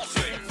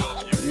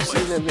 You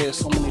see that there are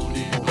so many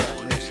people that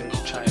live in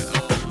China,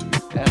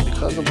 and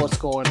because of what's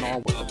going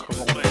on with the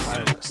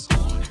coronavirus,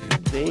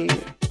 they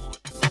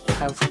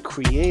have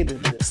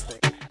created this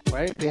thing,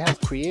 right? They have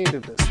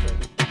created this thing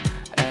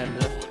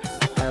and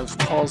have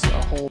caused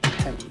a whole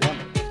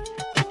pandemic.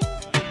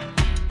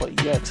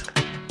 But yet,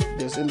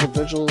 there's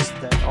individuals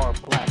that are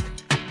black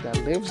that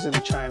lives in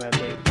China,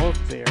 they work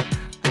there,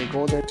 they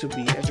go there to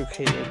be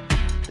educated,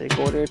 they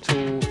go there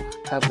to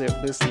have their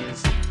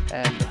business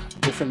and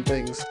different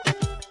things,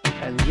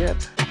 and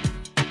yet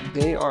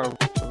they are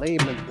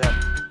blaming them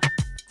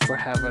for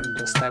having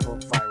this type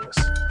of virus.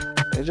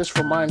 It just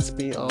reminds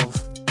me of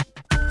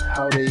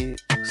how they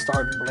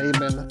start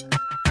blaming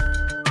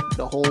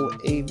the whole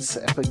AIDS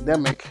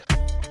epidemic,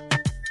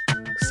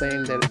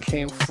 saying that it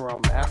came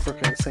from Africa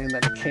and saying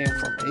that it came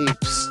from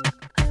apes.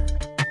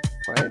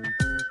 Right?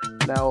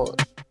 Now,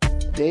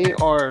 they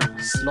are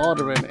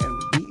slaughtering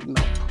and beating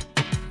up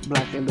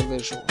black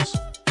individuals.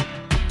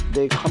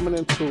 They coming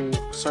into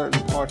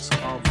certain parts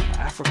of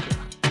Africa,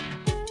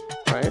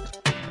 right?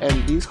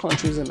 And these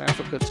countries in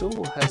Africa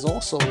too has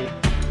also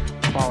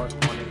borrowed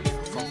money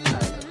from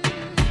China.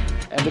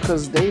 And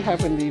because they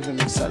haven't even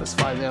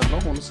satisfied their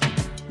loans,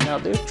 now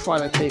they're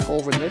trying to take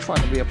over and they're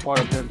trying to be a part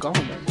of their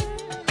government.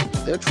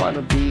 They're trying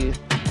to be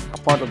a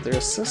part of their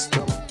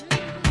system,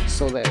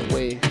 so that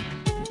way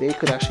they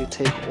could actually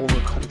take over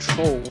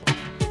control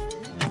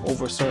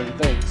over certain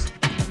things.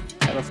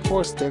 And of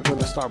course, they're going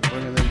to start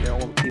bringing in their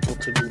own people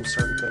to do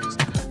certain things.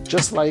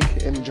 Just like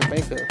in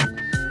Jamaica,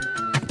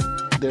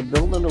 they're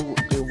building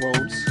the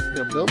roads,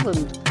 they're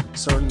building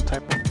certain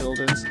type of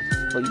buildings,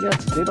 but yet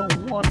they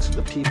don't want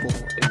the people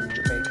in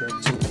Jamaica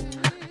to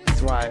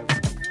thrive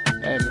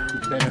and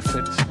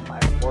benefit by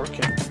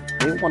working.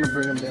 They want to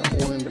bring in their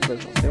own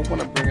individuals. They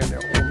want to bring in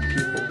their own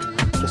people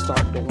to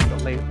start doing the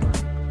labor,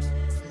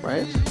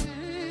 right?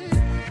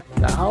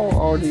 Now, how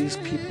are these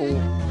people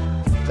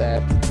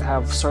that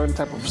have certain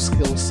type of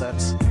skill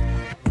sets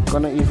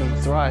gonna even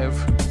thrive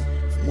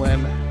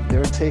when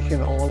they're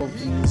taking all of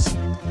these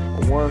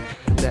work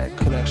that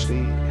could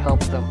actually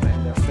help them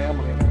and their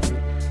family and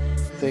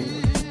everything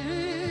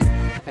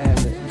and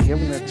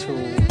giving it to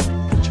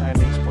the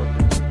Chinese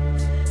workers?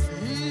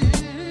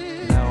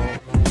 Now,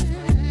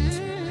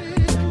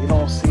 if you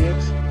don't see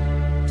it,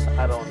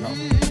 I don't know.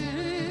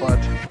 But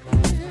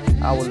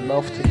I would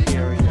love to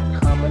hear your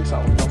comments.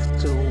 I would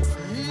love to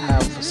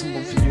have some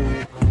of you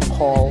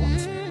call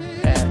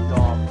and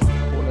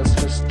well, let's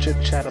just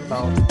chit chat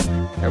about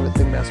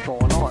everything that's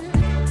going on.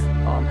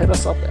 Hit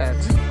us up at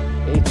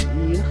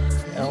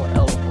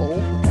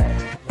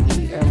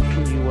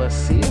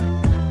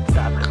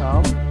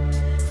HELLO@EMPUSC.com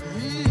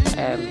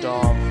and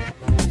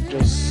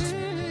just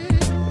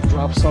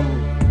drop some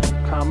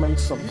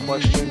comments, some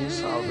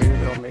questions. I'll read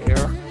it on the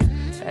air.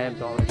 And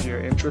if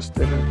you're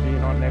interested in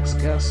being our next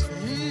guest,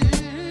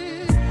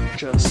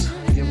 just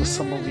give us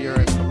some of your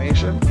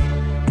information.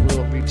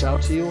 We'll reach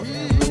out to you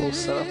and we will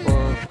set up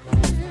a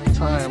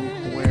time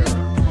where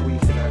we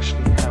can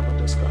actually have a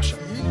discussion.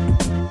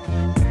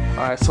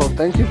 Alright, so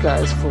thank you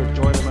guys for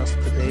joining us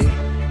today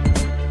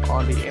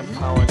on the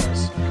Empowering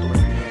Us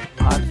Caribbean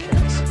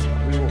podcast.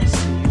 We will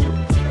see you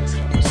in the next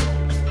episode.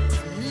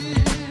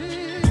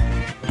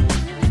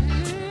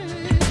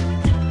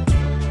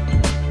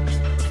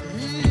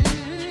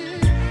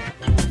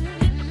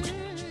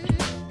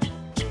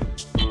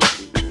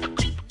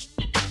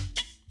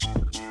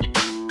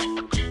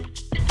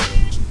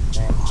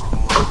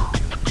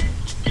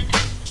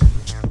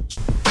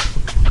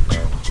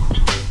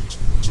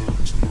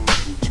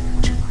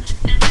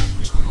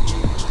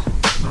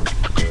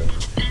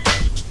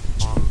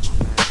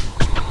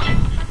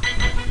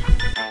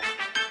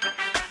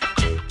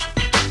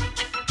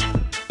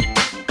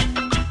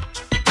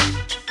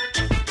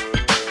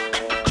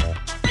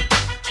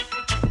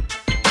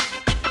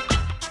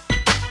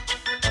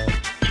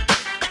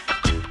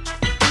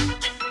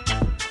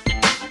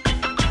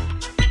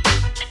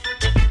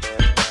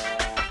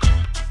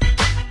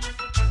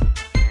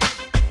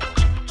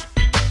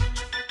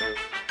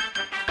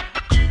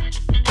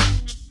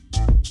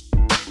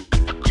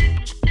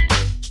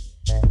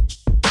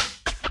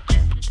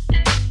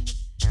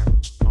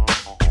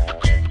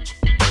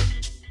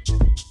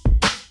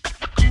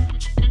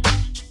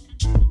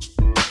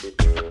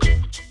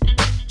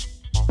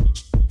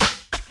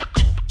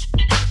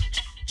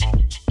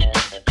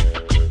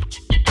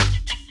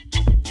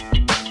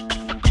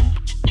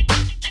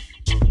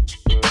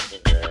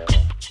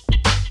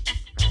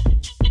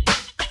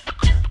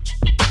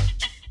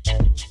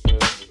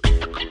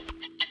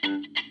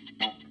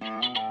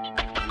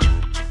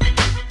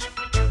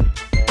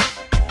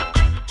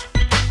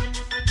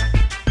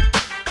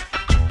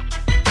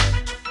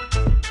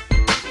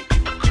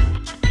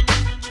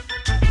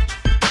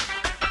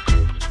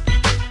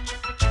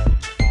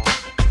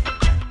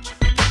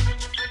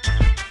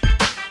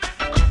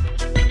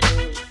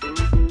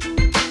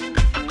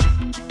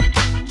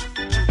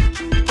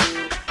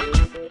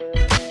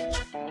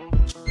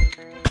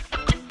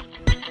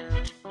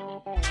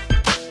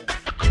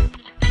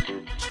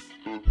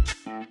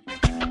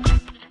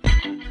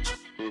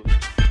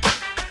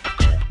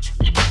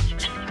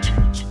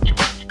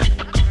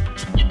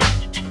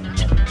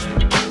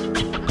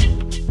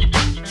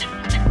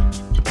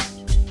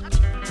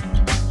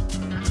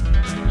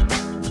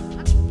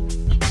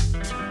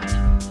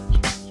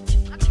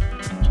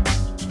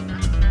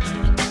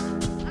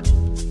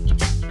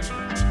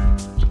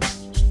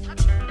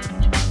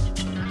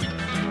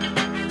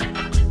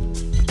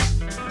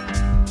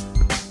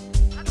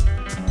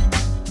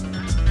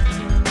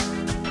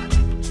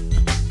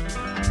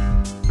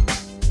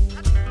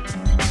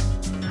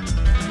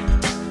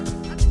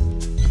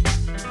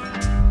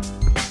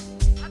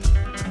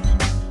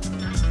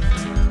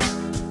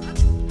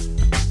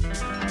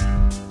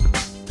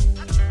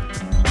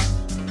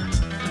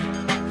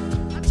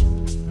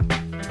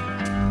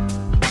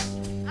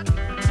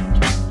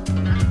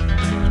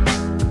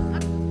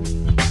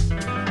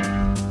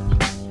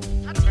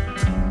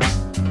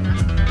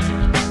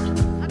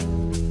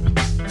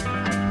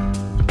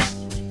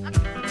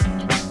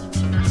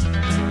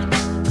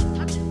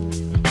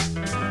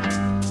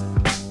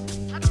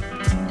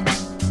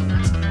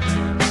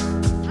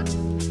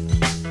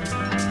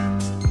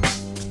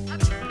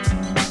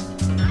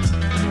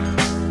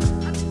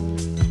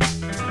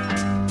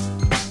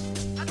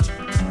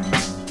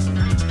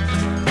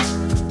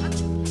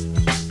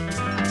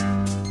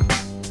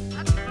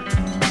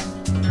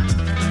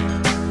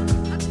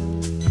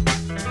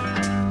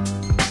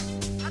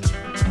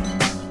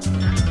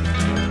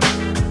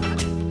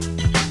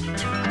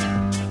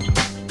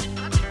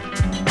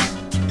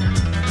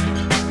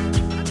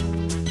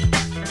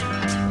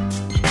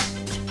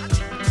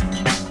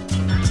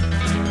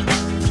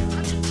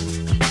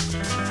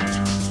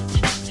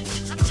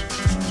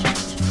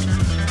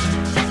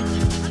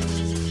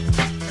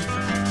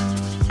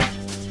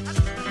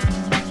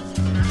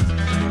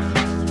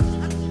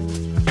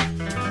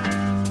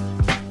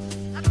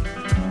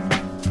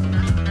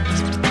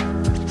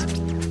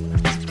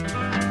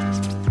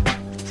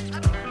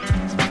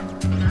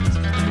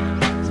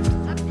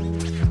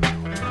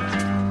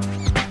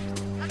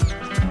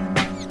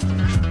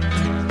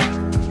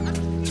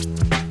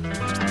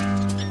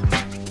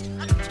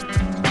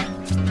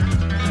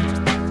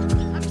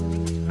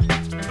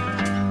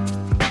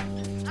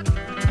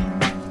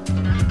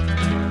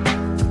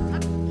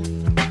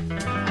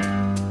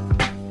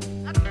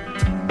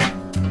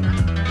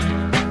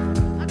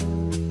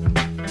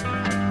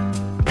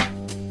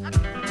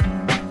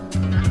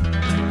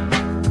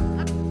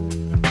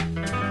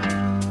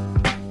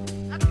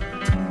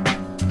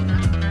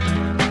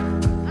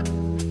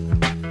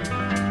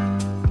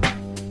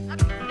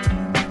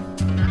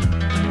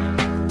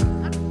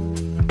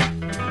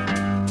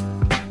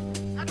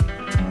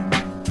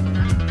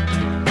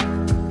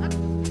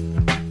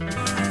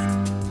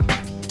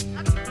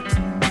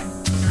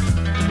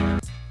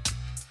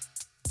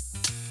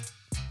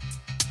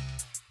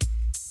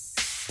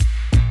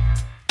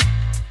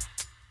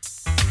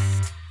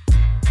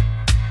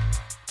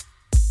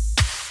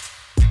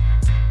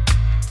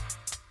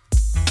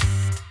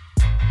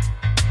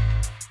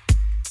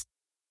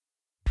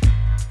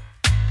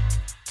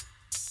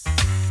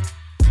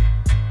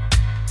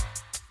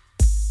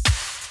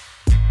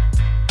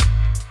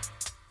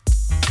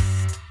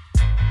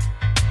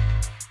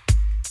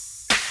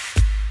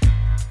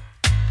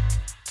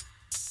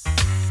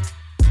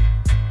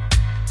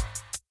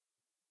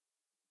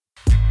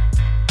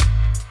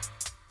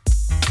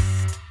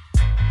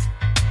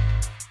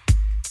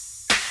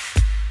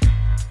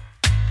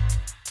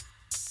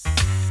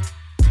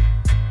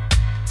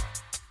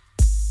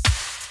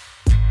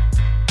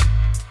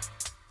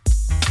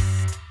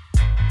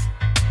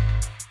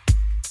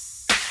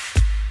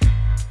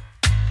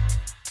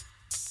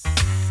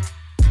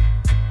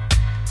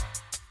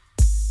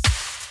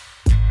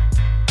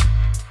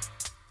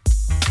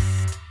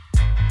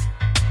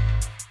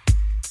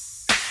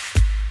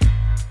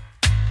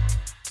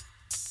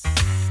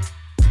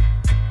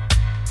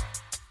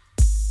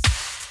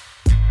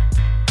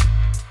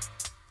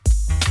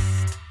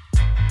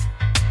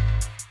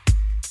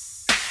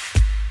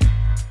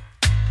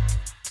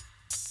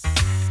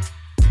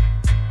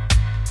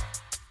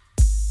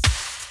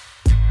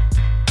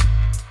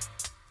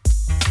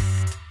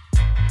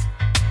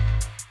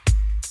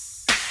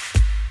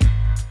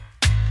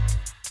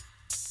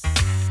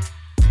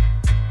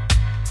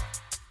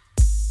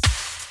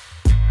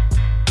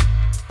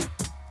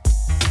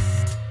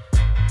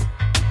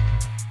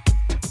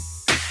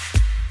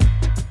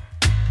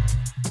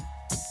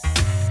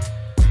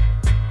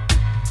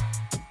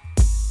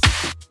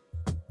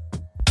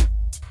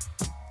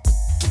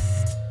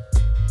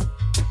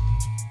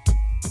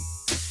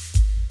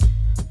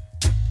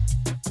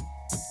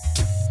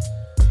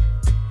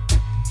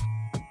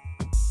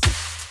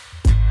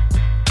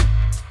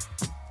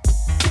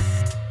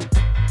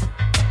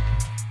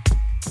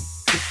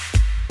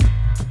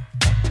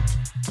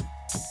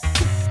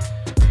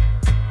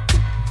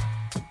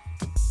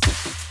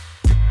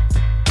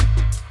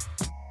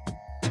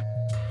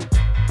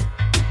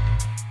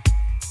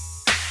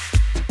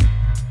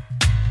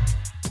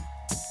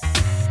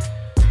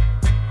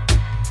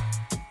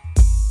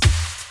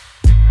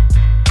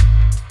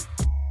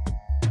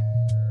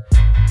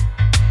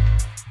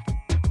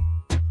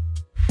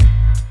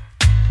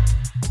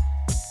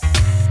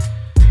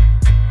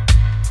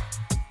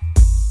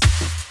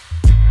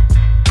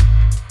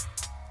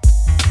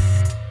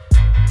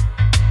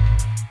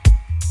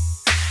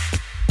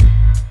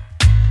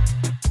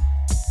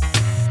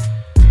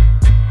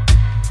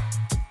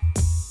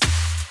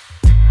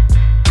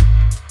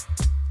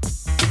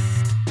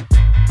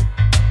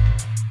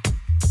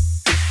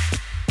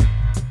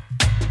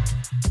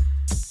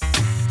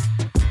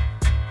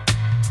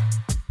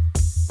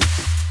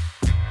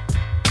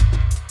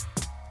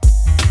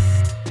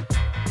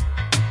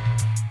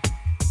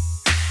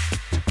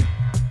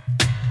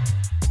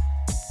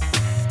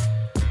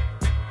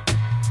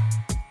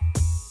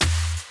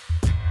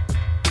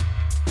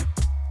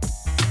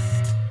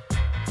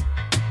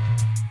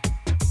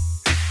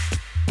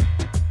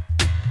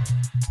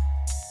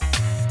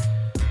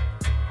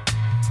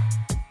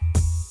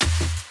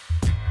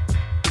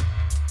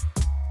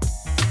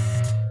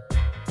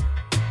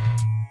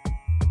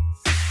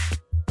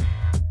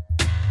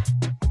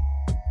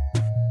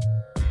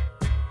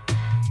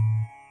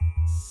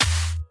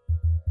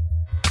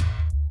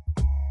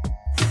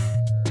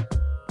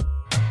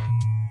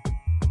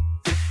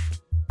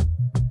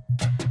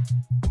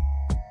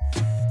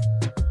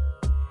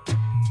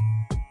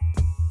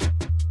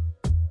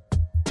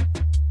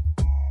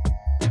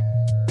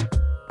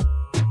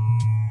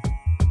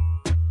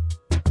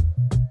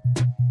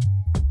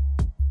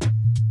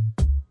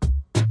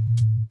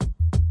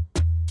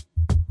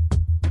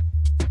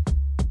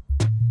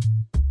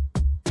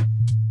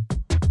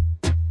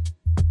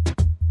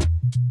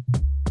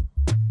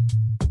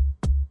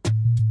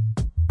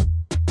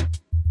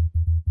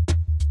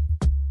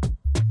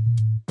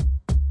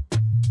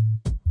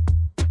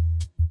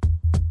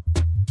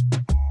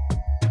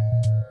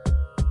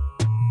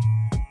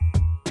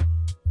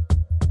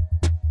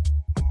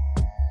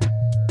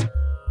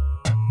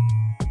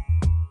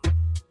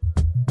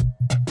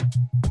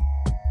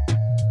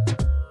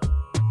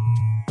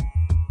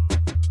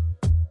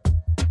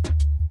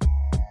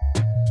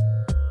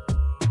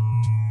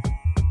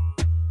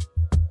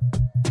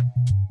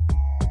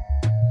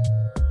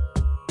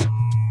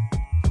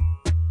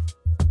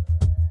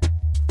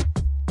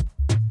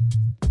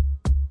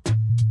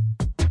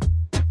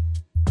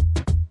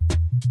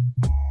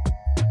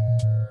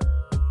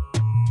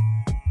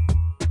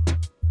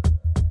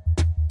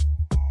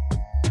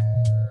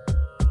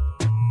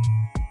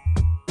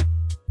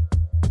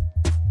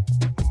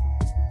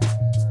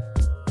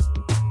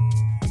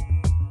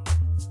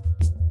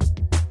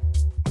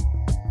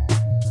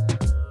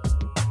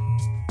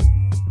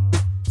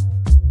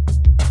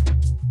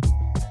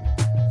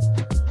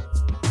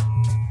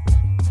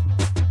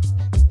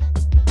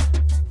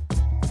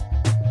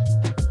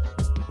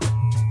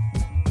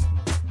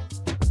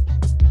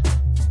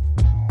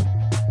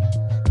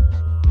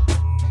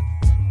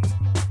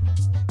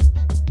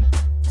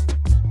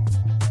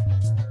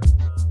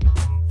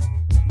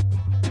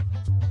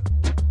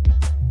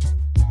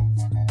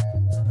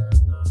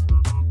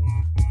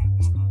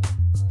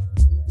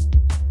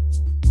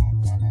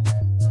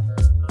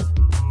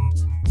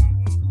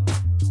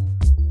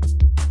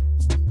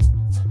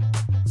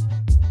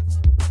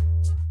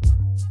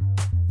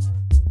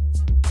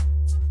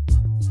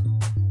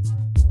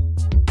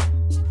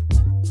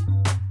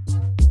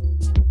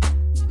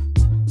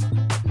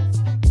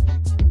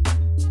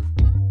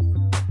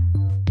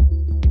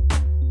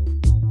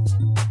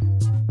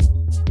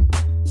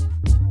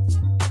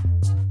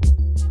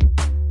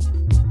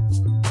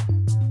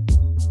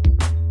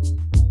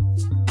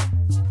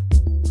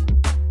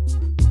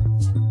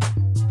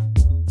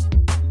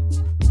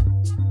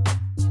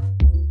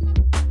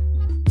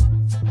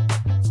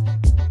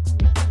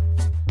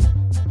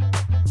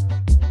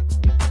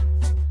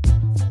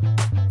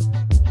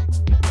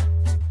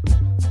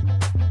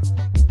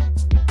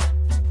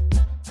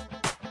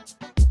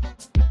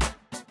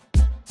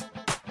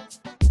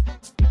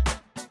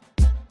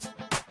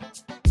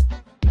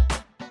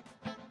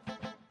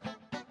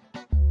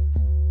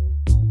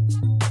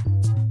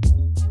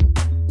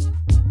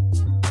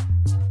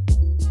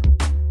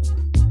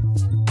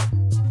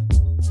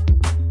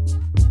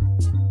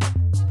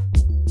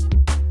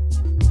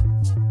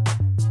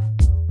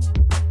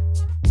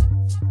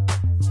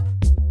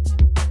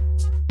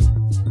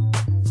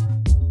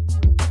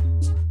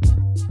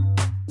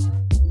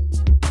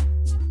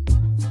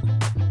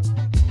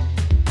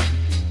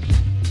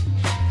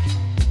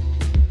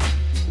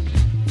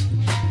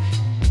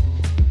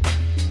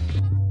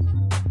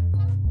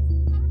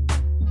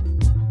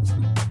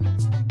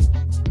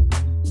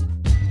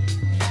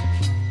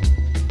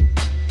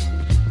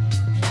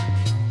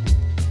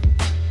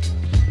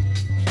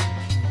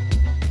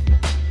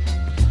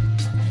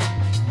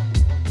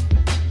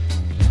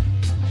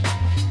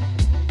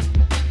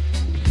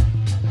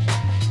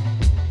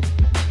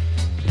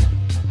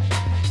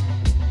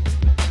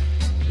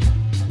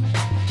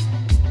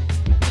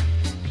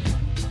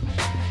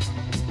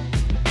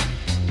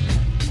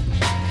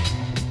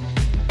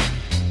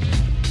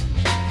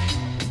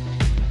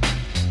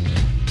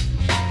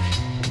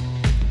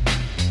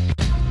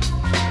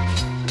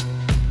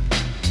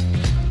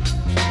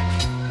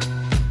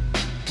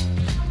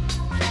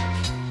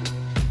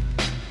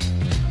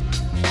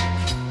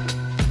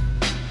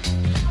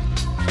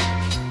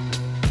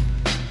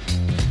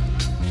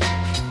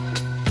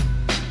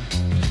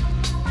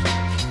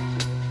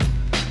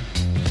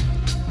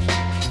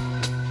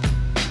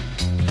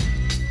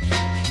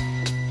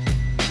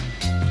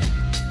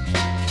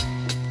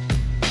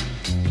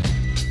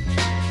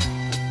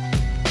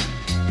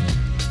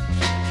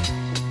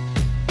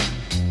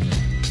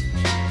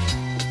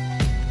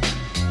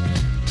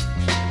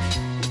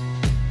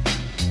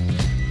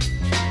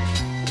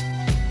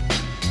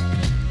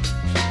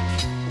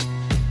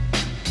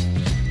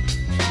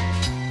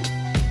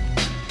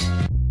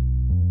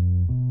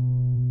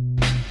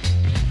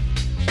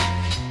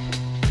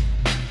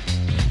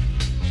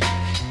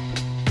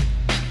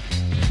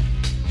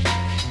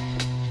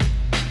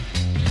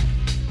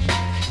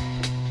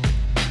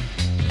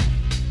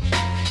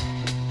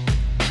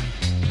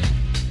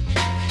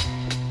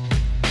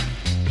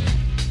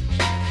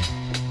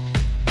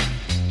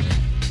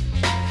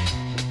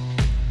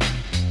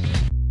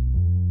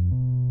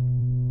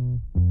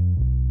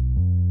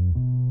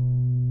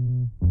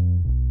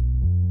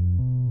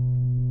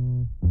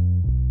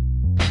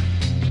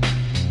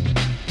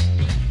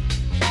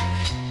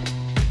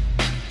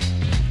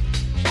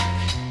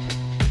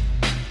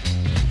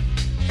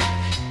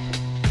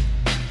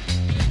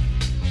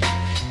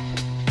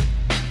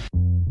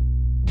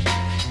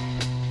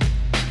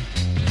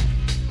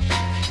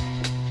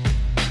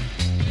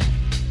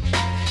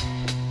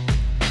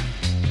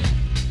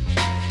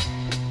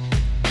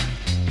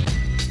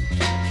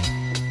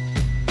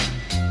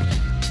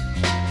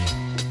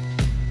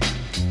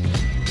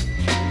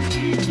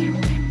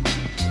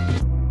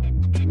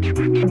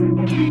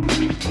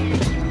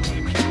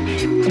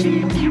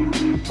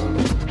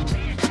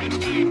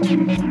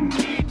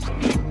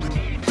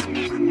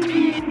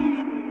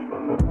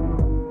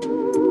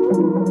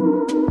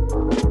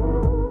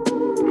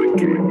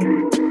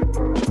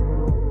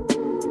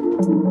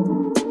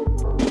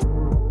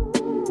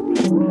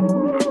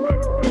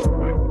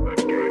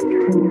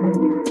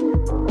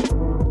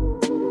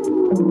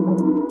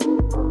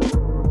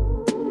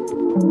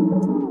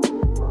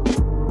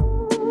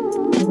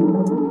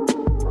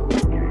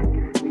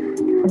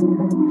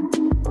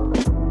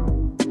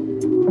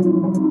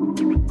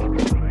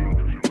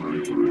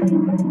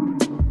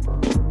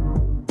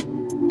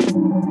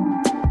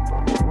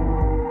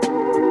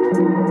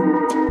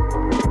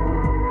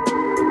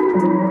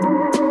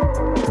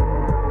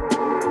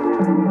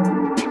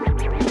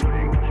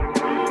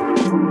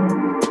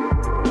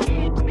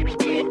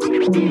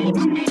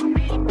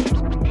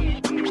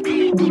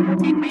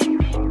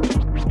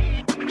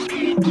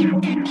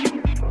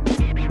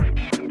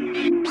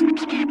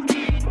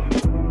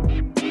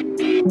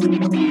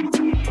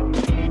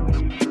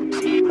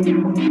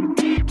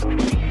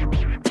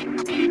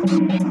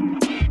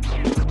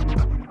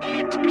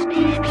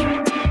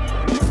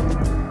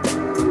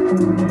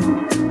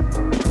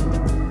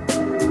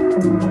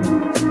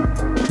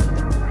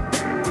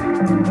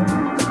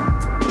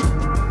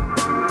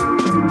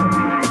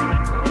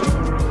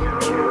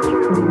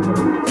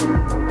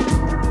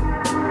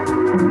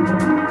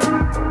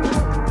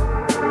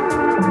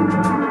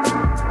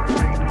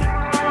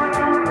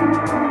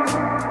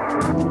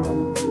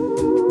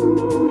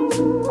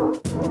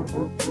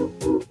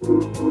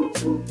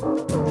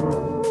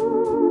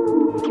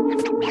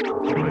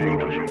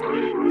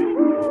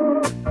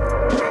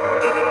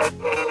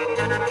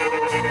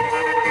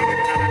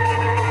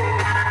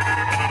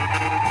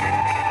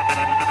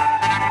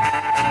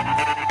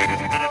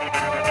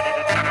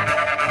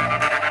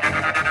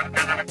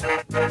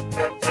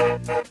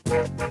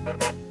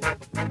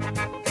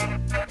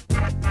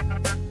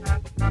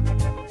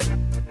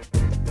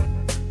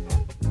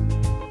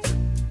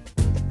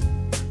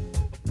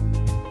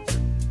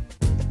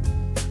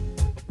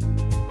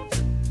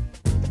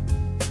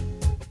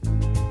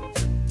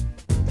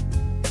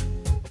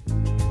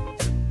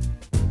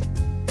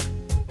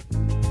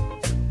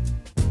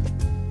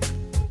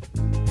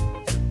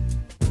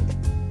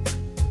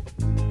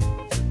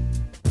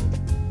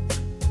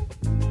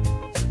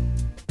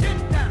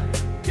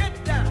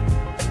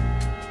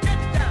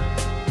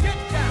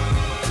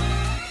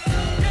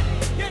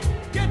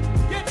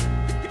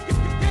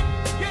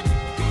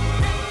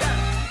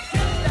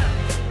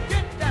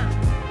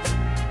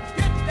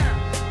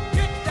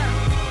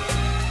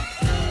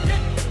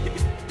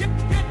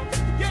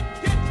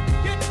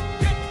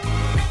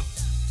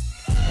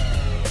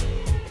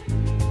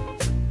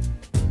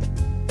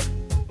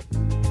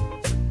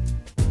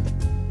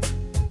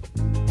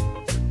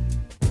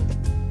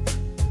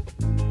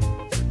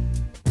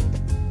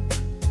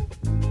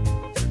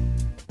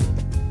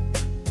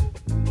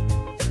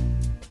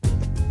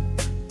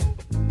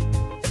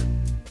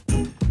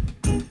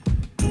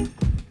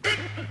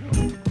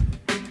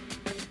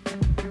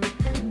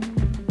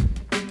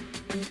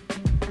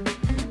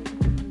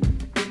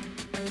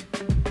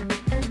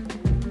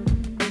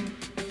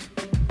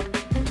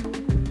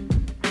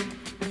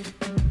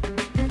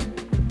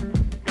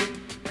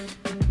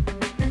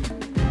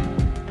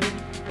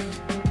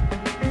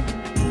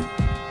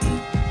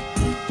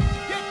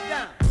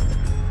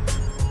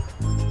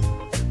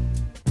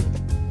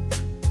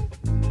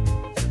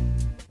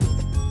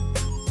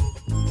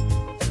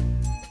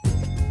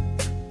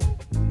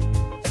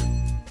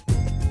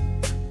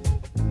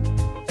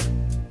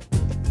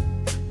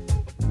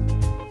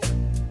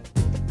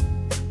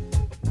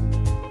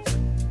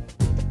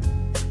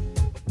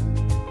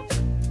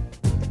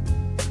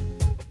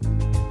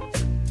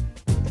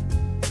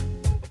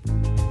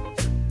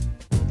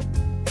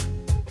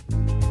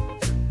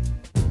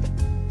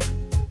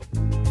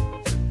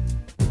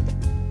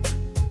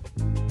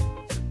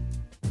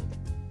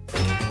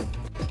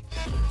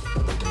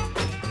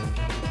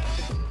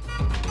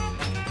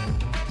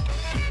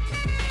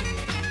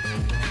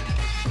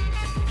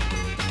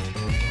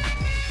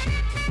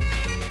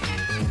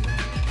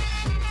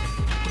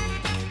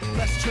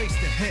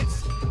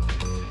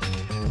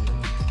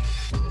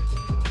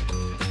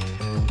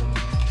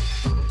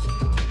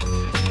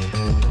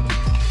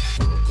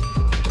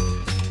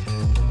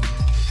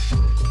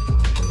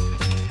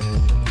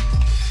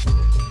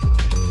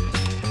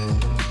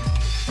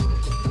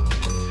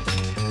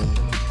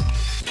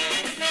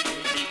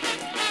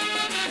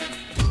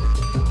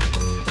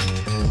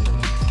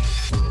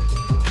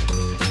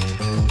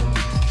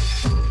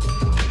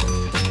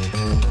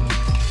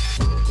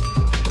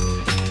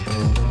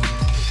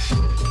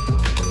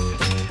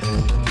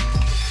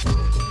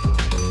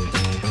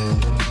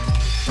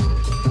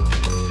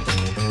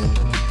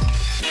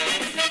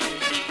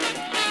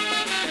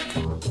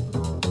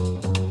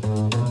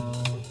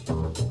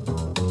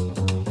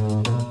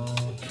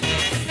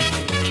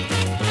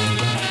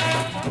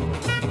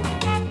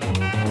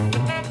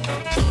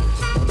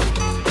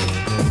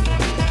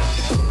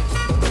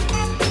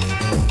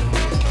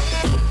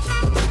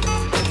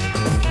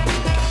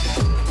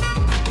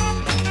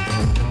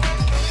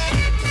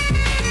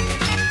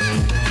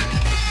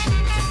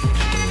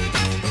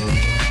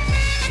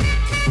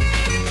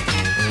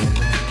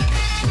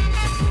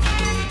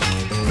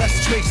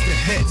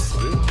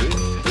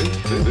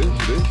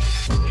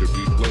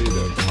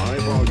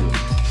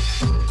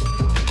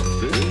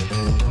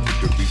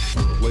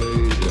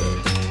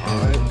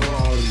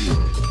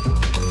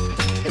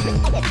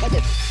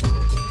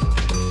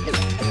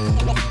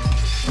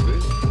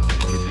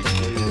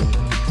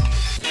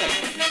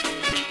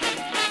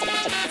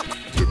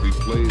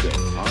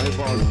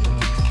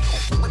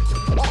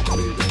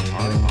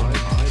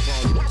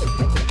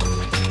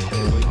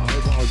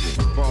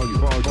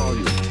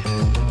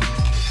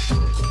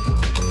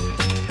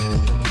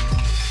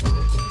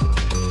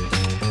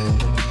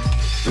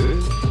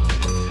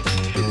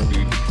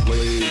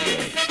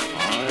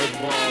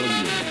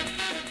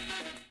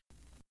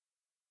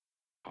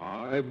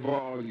 High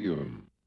volume.